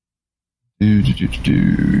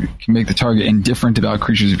 Can make the target indifferent about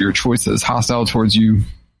creatures of your choice that is hostile towards you.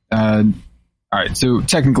 Alright, so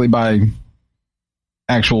technically by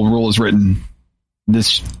actual rule as written,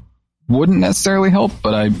 this wouldn't necessarily help,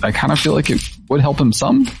 but I kind of feel like it would help him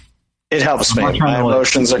some. It helps me. My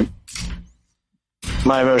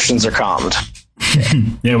emotions are calmed.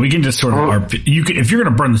 Yeah, we can just sort of RP. If you're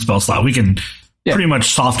going to burn the spell slot, we can pretty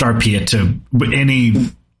much soft RP it to any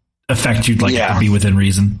effect you'd like it to be within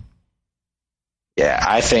reason. Yeah,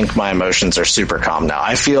 I think my emotions are super calm now.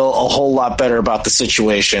 I feel a whole lot better about the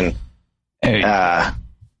situation. Hey.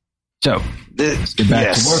 So, let's get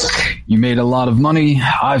back to work. You made a lot of money.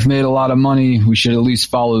 I've made a lot of money. We should at least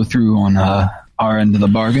follow through on our end of the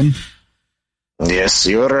bargain. Yes,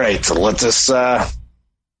 you're right. Let us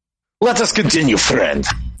continue, friend.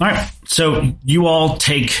 All right. So you all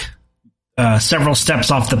take several steps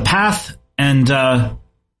off the path, and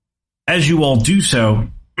as you all do so,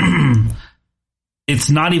 it's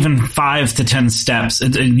not even 5 to 10 steps.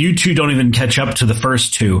 You two don't even catch up to the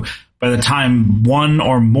first two. By the time one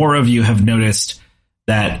or more of you have noticed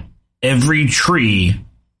that every tree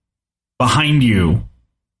behind you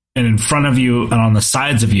and in front of you and on the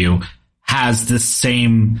sides of you has the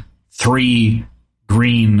same 3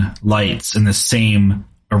 green lights in the same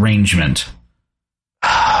arrangement.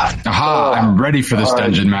 Aha, I'm ready for this,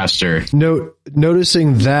 Dungeon Master.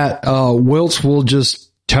 Noticing that, Wilt will just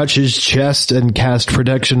touch his chest and cast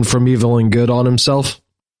protection from evil and good on himself.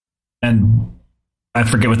 And I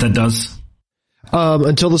forget what that does.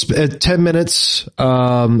 Until this 10 minutes,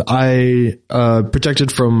 I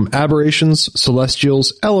protected from aberrations,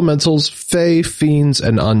 celestials, elementals, fae, fiends,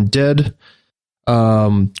 and undead.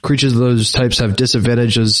 Creatures of those types have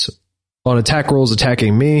disadvantages on attack rolls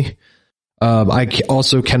attacking me. I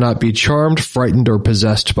also cannot be charmed, frightened, or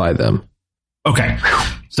possessed by them. Okay.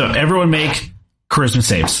 So everyone make charisma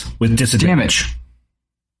saves with disadvantage.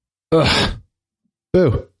 Ugh.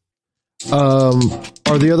 Boo.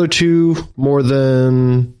 Are the other two more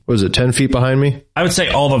than, 10 feet behind me? I would say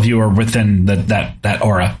all of you are within that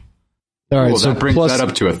aura. All right, Cool, so that brings plus, that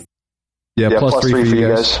up to a... plus 3 for you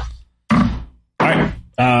guys. All right.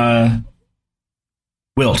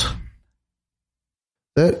 Wilt.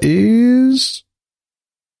 That is...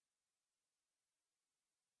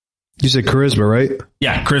 You said charisma, right?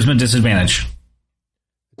 Yeah, charisma disadvantage.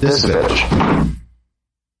 Disadvantage.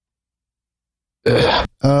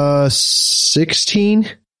 16?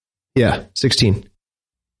 Yeah, 16.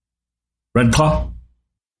 Redclaw?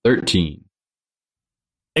 13.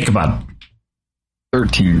 Ichabod?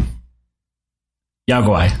 13.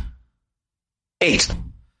 Yaguai? 8.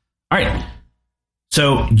 All right.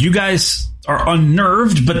 So you guys are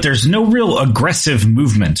unnerved, but there's no real aggressive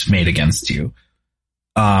movement made against you.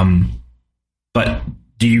 But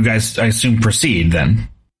do you guys, I assume, proceed then?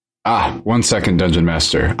 1 second, Dungeon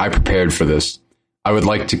Master. I prepared for this. I would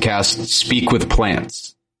like to cast Speak with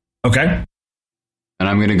Plants. Okay. And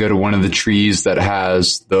I'm going to go to one of the trees that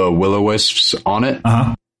has the will-o-wisps on it.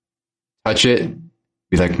 Uh-huh. Touch it.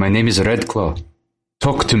 Be like, my name is Redclaw.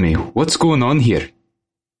 Talk to me. What's going on here?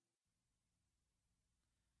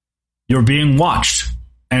 You're being watched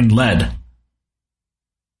and led.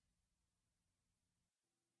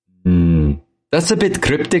 That's a bit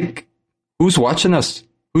cryptic. Who's watching us?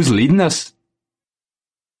 Who's leading us?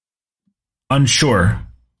 Unsure.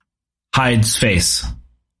 Hides face.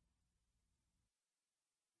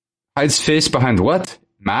 Hides face behind what?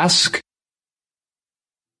 Mask?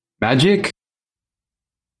 Magic?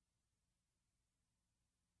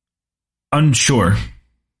 Unsure.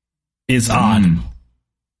 Is odd.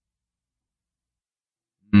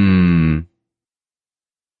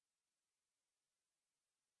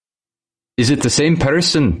 Is it the same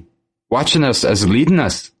person watching us as leading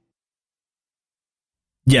us?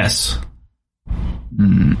 Yes.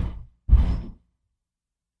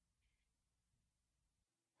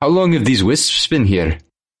 How long have these wisps been here?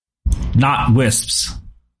 Not wisps.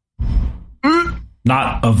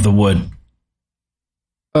 Not of the wood.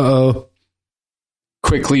 Uh-oh.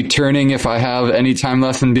 Quickly turning if I have any time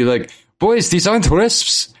left and be like, boys, these aren't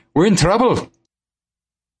wisps. We're in trouble.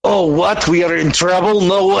 Oh, what? We are in trouble?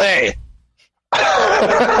 No way.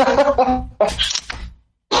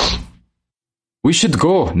 We should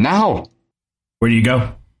go now. Where do you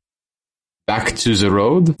go? Back to the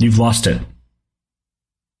road? You've lost it.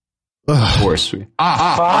 Of course. Fuck!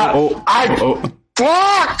 Oh, I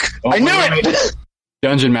knew it!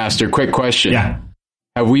 Dungeon Master, quick question. Yeah.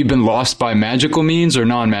 Have we been lost by magical means or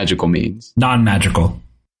non-magical means? Non-magical.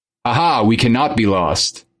 Aha, we cannot be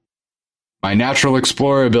lost. My natural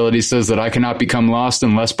explorer ability says that I cannot become lost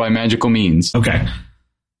unless by magical means. Okay.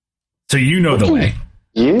 So you know the way.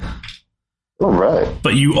 Yeah. All right.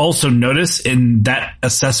 But you also notice in that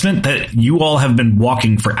assessment that you all have been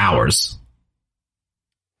walking for hours.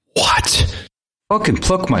 What? Fucking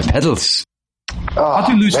pluck my pedals. How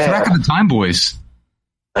do you lose track of the time, boys?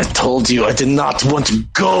 I told you I did not want to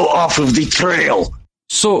go off of the trail.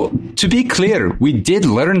 So, to be clear, we did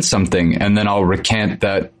learn something, and then I'll recant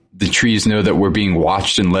that the trees know that we're being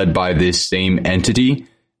watched and led by this same entity,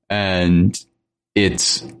 and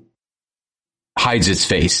it hides its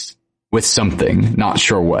face with something, not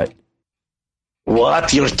sure what.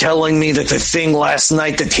 What? You're telling me that the thing last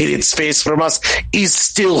night that hid its face from us is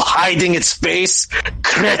still hiding its face?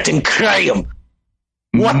 Cret and Crayum!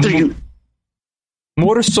 What are you...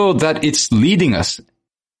 More so that it's leading us.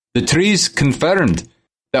 The trees confirmed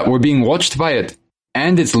that we're being watched by it,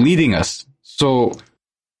 and it's leading us. So,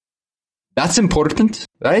 that's important,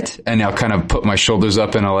 right? And I'll kind of put my shoulders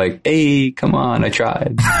up and I'll like, hey, come on, I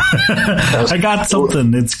tried. I got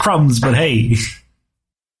something. It's crumbs, but hey.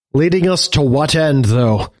 Leading us to what end,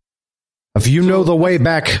 though? If you know the way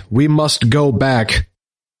back, we must go back.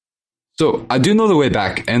 So, I do know the way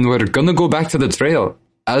back, and we're gonna go back to the trail.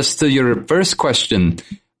 As to your first question,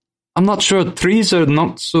 I'm not sure. Trees are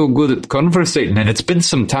not so good at conversating, and it's been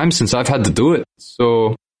some time since I've had to do it.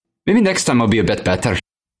 So, maybe next time I'll be a bit better.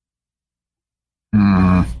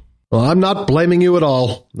 Well, I'm not blaming you at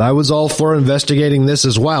all. I was all for investigating this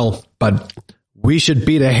as well, but we should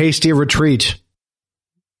beat a hasty retreat.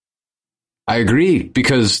 I agree,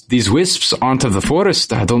 because these wisps aren't of the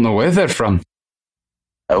forest. I don't know where they're from.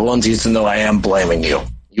 I want you to know I am blaming you.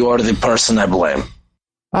 You are the person I blame.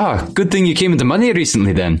 Ah, good thing you came into money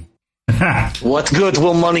recently then. What good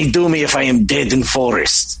will money do me if I am dead in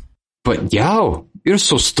forest? But Yao, you're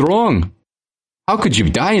so strong. How could you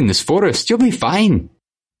die in this forest? You'll be fine.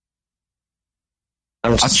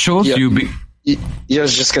 I chose you. You're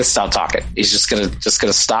just gonna stop talking. He's just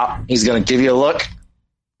gonna stop. He's gonna give you a look,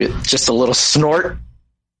 just a little snort,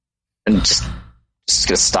 and just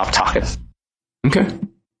gonna stop talking. Okay.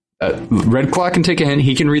 Red Claw can take a hint.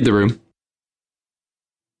 He can read the room.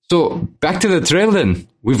 So, back to the trail then.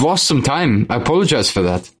 We've lost some time. I apologize for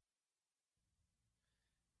that.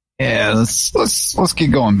 Yeah, let's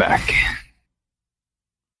get going back.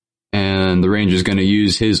 And the ranger's going to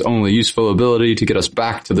use his only useful ability to get us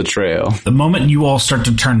back to the trail. The moment you all start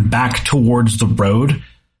to turn back towards the road,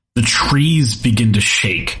 the trees begin to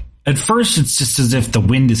shake. At first, it's just as if the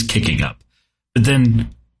wind is kicking up. But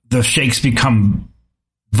then the shakes become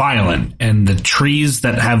violent, and the trees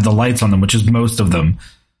that have the lights on them, which is most of them,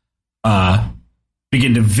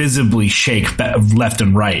 begin to visibly shake left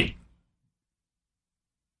and right.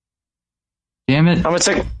 Damn it. I'm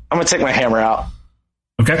gonna take my hammer out.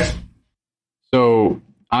 Okay. So,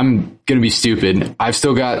 I'm going to be stupid. I've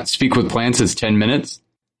still got Speak with Plants. It's 10 minutes.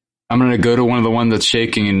 I'm going to go to one that's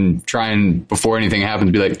shaking and try and, before anything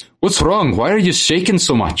happens, be like, what's wrong? Why are you shaking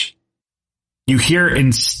so much? You hear,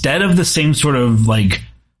 instead of the same sort of like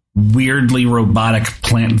weirdly robotic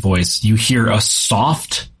plant voice, you hear a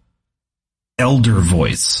soft elder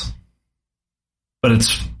voice, but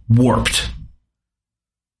it's warped.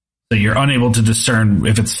 So you're unable to discern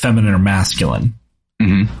if it's feminine or masculine.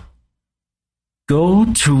 Mm-hmm. Go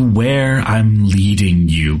to where I'm leading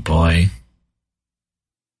you, boy.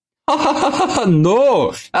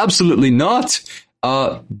 No, absolutely not.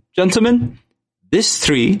 Gentlemen, this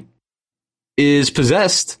tree is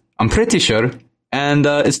possessed, I'm pretty sure, and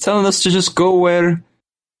it's telling us to just go where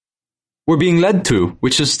we're being led to,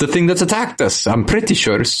 which is the thing that's attacked us, I'm pretty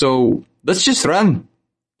sure. So let's just run.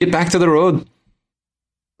 Get back to the road.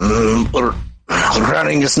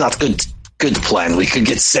 Running is not good Good plan. We could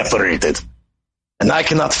get separated. And I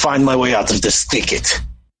cannot find my way out of this thicket.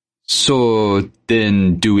 So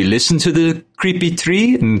then do we listen to the creepy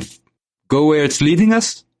tree and go where it's leading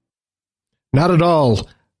us? Not at all.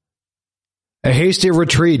 A hasty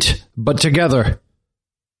retreat, but together.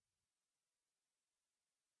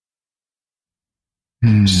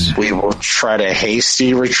 We will try to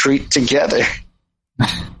hasty retreat together.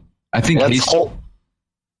 I think Let's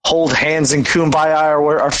hold hands and kumbaya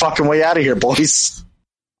our fucking way out of here, boys.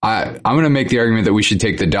 I'm going to make the argument that we should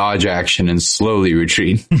take the dodge action and slowly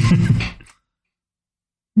retreat.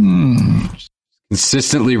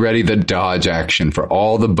 Consistently ready the dodge action for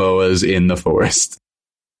all the boas in the forest.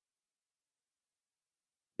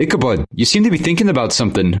 Ichabod, you seem to be thinking about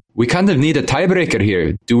something. We kind of need a tiebreaker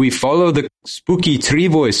here. Do we follow the spooky tree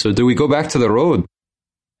voice or do we go back to the road?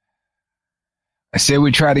 I say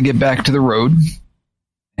we try to get back to the road,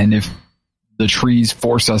 and if the trees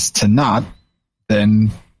force us to not,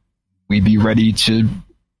 then we be ready to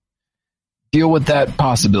deal with that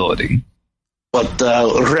possibility. But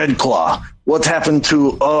Redclaw, what happened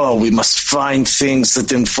to, we must find things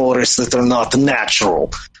that in forests that are not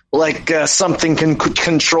natural, like something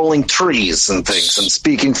controlling trees and things and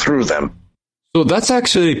speaking through them. So that's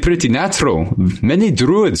actually pretty natural. Many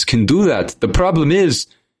druids can do that. The problem is,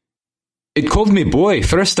 it called me boy,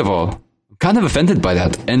 first of all. I'm kind of offended by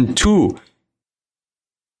that. And two,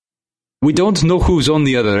 we don't know who's on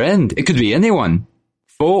the other end. It could be anyone,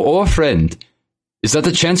 foe or friend. Is that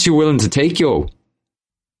a chance you're willing to take, yo?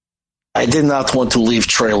 I did not want to leave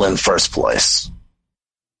Trail in first place.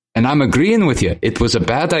 And I'm agreeing with you. It was a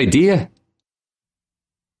bad idea.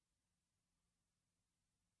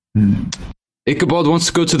 Ichabod wants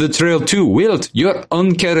to go to the trail too. Wilt, you're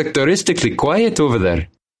uncharacteristically quiet over there.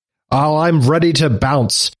 Oh, I'm ready to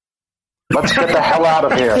bounce. Let's get the hell out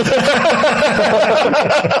of here.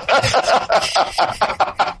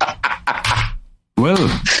 Well,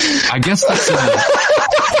 I guess that's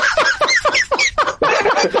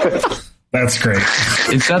That's great.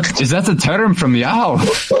 is that the term from Yao?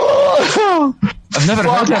 I've never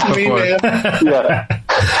heard that before. Yeah.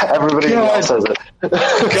 Everybody else says it.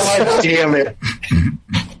 God damn it.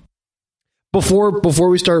 Before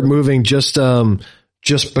we start moving, just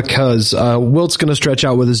because Wilt's going to stretch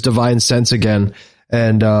out with his divine sense again,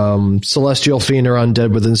 and celestial fiend or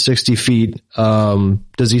undead within 60 feet.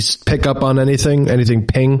 Does he pick up on anything? Anything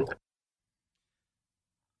ping?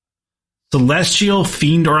 Celestial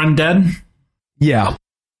fiend or undead? Yeah.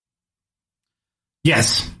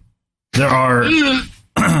 Yes. There are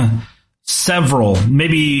several,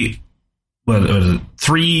 maybe what was it,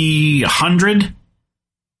 300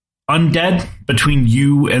 undead between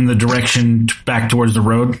you and the direction back towards the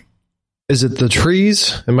road. Is it the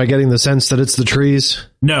trees? Am I getting the sense that it's the trees?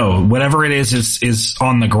 No, whatever it is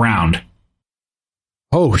on the ground.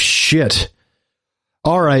 Oh, shit.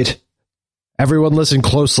 All right. Everyone listen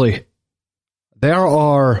closely. There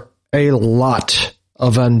are a lot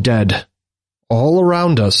of undead all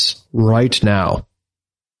around us right now.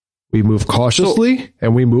 We move cautiously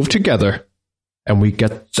and we move together and we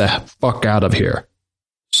get the fuck out of here.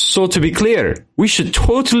 So to be clear, we should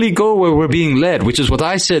totally go where we're being led, which is what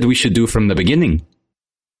I said we should do from the beginning.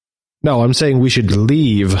 No, I'm saying we should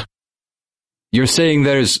leave. You're saying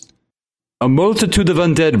there's a multitude of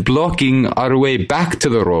undead blocking our way back to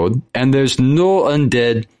the road, and there's no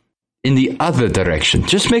undead in the other direction.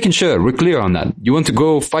 Just making sure we're clear on that. You want to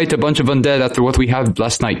go fight a bunch of undead after what we had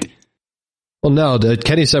last night? Well, no,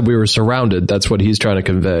 Kenny said we were surrounded. That's what he's trying to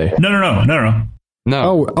convey.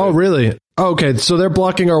 No. Oh, really? Okay, so they're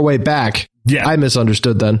blocking our way back. Yeah. I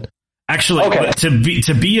misunderstood then. Actually, Okay.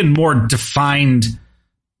 to be in more defined,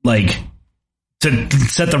 like, to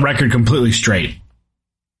set the record completely straight,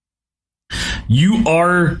 you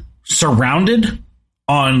are surrounded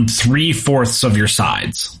on 3/4 of your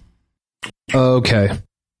sides. Okay.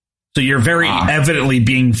 So you're very evidently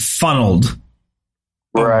being funneled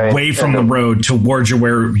away from the road towards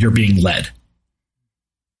where you're being led.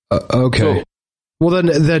 Okay. Well,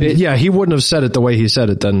 then, yeah, he wouldn't have said it the way he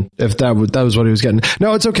said it then, if that was what he was getting.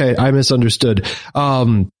 No, it's okay. I misunderstood.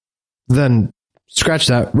 Then scratch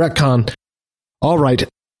that. Retcon. All right.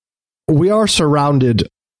 We are surrounded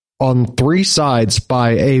on 3 sides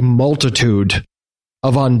by a multitude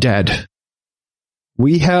of undead.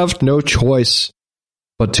 We have no choice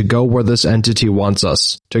but to go where this entity wants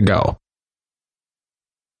us to go.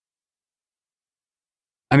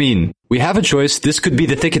 I mean, we have a choice. This could be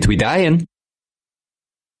the thicket we die in.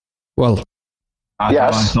 Well, I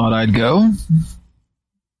Yes. thought I'd go.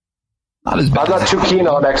 Not as bad. I'm not too keen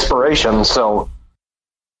on exploration, so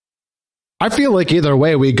I feel like either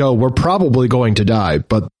way we go, we're probably going to die,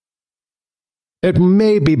 but It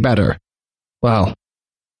may be better. Well,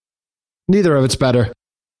 neither of it's better.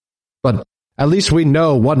 But at least we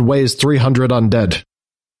know one weighs 300 undead.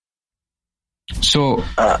 So,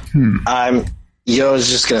 Yo's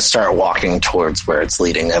just going to start walking towards where it's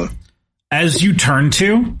leading him. As you turn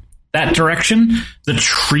to that direction, the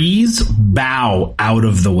trees bow out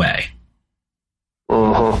of the way.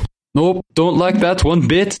 Mm-hmm. Nope, don't like that one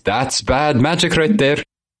bit. That's bad magic right there.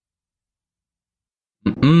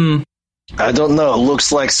 Mm-mm. I don't know. It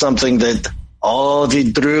looks like something that all the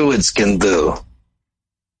druids can do.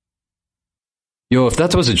 Yo, if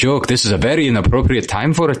that was a joke, this is a very inappropriate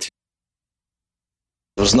time for it.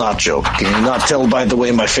 It was not a joke. Can you not tell by the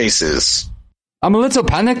way my face is? I'm a little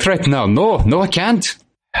panicked right now. No, I can't.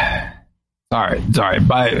 Sorry.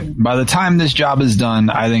 By the time this job is done,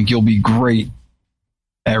 I think you'll be great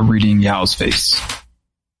at reading Yao's face.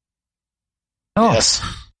 Oh, Yes.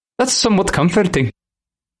 that's somewhat comforting.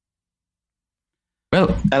 well,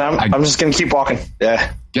 And I'm just going to keep walking.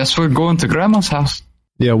 Yeah. guess we're going to Grandma's house.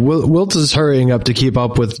 Yeah, Wilt is hurrying up to keep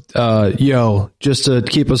up with Yo, just to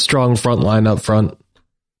keep a strong front line up front.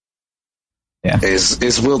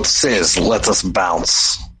 As Wilt says, let us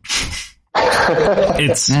bounce.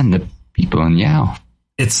 It's And the people in Yao.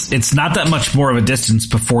 it's not that much more of a distance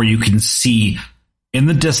before you can see in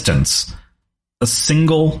the distance a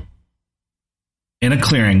single, in a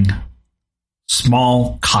clearing,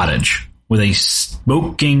 small cottage with a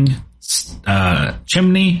smoking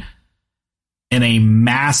chimney and a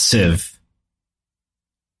massive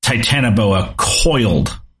Titanoboa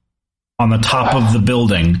coiled on the top of the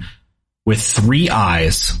building with 3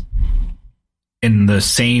 eyes in the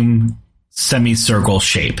same semicircle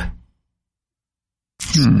shape.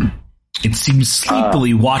 It seems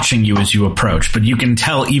sleepily watching you as you approach, but you can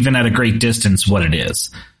tell even at a great distance what it is.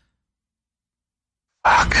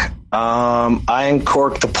 Fuck. I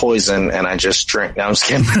uncork the poison and I just drink. No, I'm just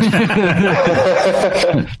kidding.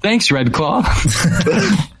 Thanks, Red Claw.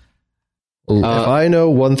 If I know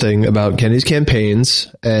one thing about Kenny's campaigns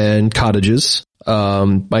and cottages,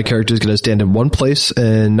 my character is going to stand in one place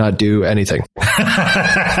and not do anything.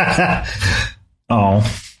 Oh.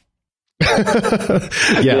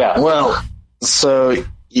 Yeah. Well, so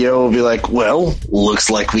Yo will be like, well, looks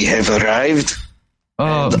like we have arrived.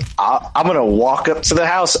 I'm going to walk up to the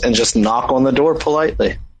house and just knock on the door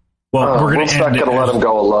politely. Well, we're going We're to not end going to let it. him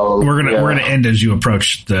go alone. We're gonna end as you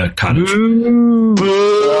approach the cottage.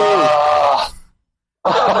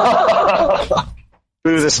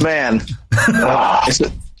 Boo this man. Is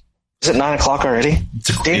it 9 o'clock already?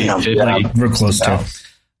 Damn. Real close to.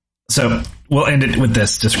 So we'll end it with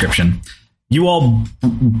this description. You all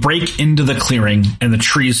break into the clearing, and the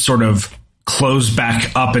trees sort of close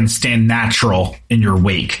back up and stand natural in your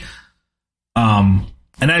wake. And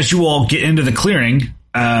as you all get into the clearing,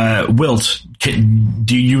 Wilt,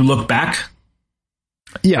 do you look back?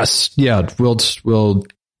 Yes. Yeah. Wilt will.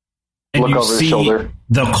 And Look you over his see shoulder.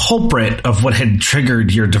 the culprit of what had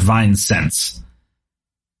triggered your divine sense.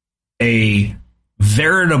 A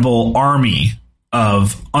veritable army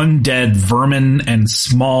of undead vermin and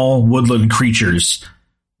small woodland creatures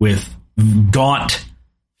with gaunt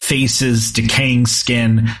faces, decaying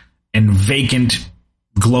skin, and vacant,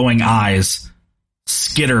 glowing eyes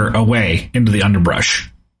skitter away into the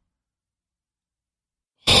underbrush.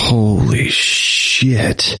 Holy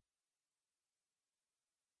shit.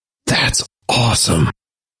 That's awesome.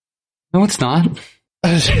 No, it's not.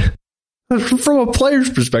 From a player's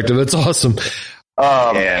perspective, it's awesome.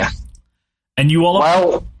 Yeah. And you all...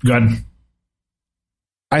 Well, Go ahead.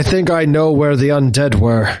 I think I know where the undead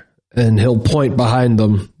were, and he'll point behind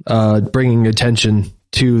them, bringing attention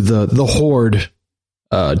to the horde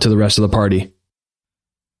to the rest of the party.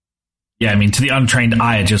 Yeah, I mean, to the untrained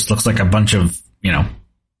eye, it just looks like a bunch of,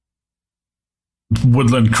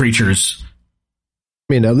 woodland creatures.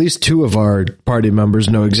 I mean, at least 2 of our party members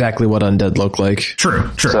know exactly what undead look like.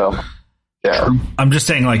 True. so, yeah. I'm just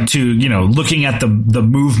saying, like, looking at the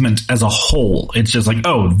movement as a whole, it's just like,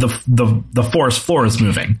 oh, the forest floor is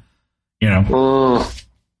moving. Yeah,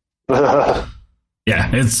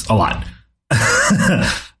 it's a lot.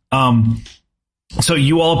 So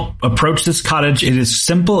you all approach this cottage. It is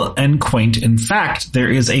simple and quaint. In fact, there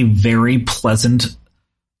is a very pleasant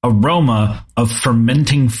aroma of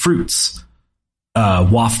fermenting fruits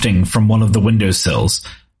wafting from one of the windowsills.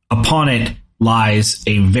 Upon it lies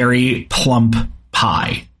a very plump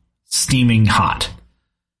pie, steaming hot.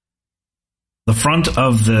 The front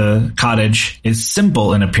of the cottage is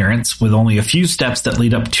simple in appearance, with only a few steps that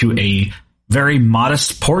lead up to a very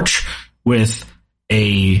modest porch with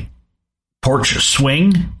a porch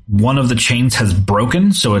swing. One of the chains has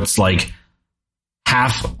broken, so it's like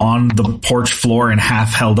half on the porch floor and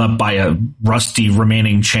half held up by a rusty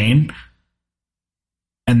remaining chain.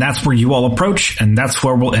 And that's where you all approach, and that's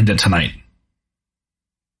where we'll end it tonight.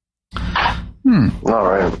 All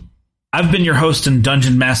right. I've been your host and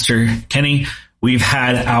dungeon master, Kenny. We've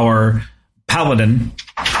had our paladin.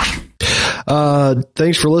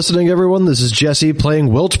 Thanks for listening, everyone. This is Jesse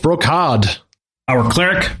playing Wilt Brocade. Our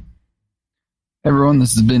cleric. Everyone,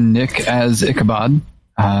 this has been Nick as Ichabod.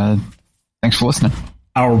 Thanks for listening.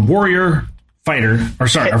 Our warrior fighter, our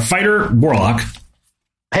fighter warlock.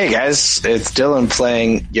 Hey guys, it's Dylan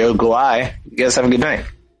playing Yoguai. You guys have a good night.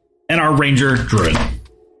 And our ranger druid.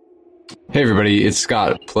 Hey everybody, it's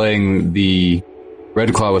Scott playing the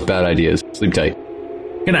Red Claw with bad ideas. Sleep tight.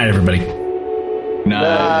 Good night, everybody.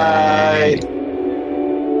 Night.